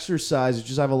for exercise. It's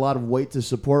just I have a lot of weight to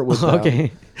support with that.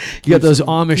 Okay. You got those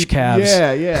Amish calves.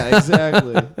 Yeah,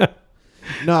 exactly.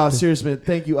 No, seriously, man.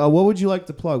 Thank you. What would you like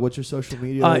to plug? What's your social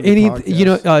media?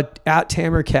 At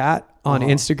Tamer Cat on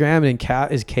Instagram, and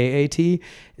Cat is KAT,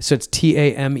 so it's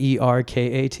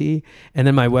TAMERKAT, and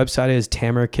then my website is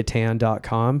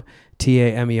tamerkatan.com,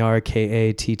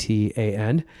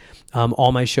 TAMERKATTAN.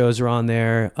 All my shows are on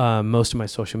there. Most of my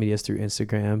social media is through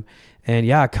Instagram, and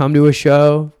yeah, come to a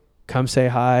show, come say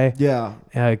hi. Yeah,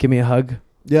 give me a hug.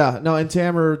 Yeah, no, and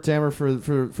Tamer for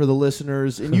the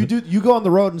listeners, and you go on the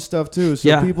road and stuff too.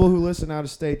 So people who listen out of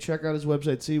state, check out his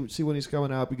website, see when he's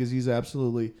coming out, because he's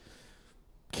absolutely,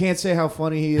 can't say how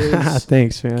funny he is.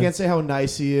 Thanks, man. Can't say how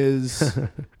nice he is.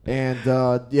 And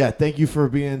thank you for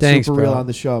being super bro. real on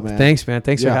the show, man. Thanks, man.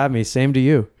 Thanks for having me. Same to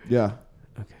you. Yeah.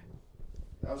 Okay.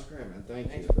 That was great, man.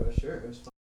 Thank you. Bro. Sure. It was fun.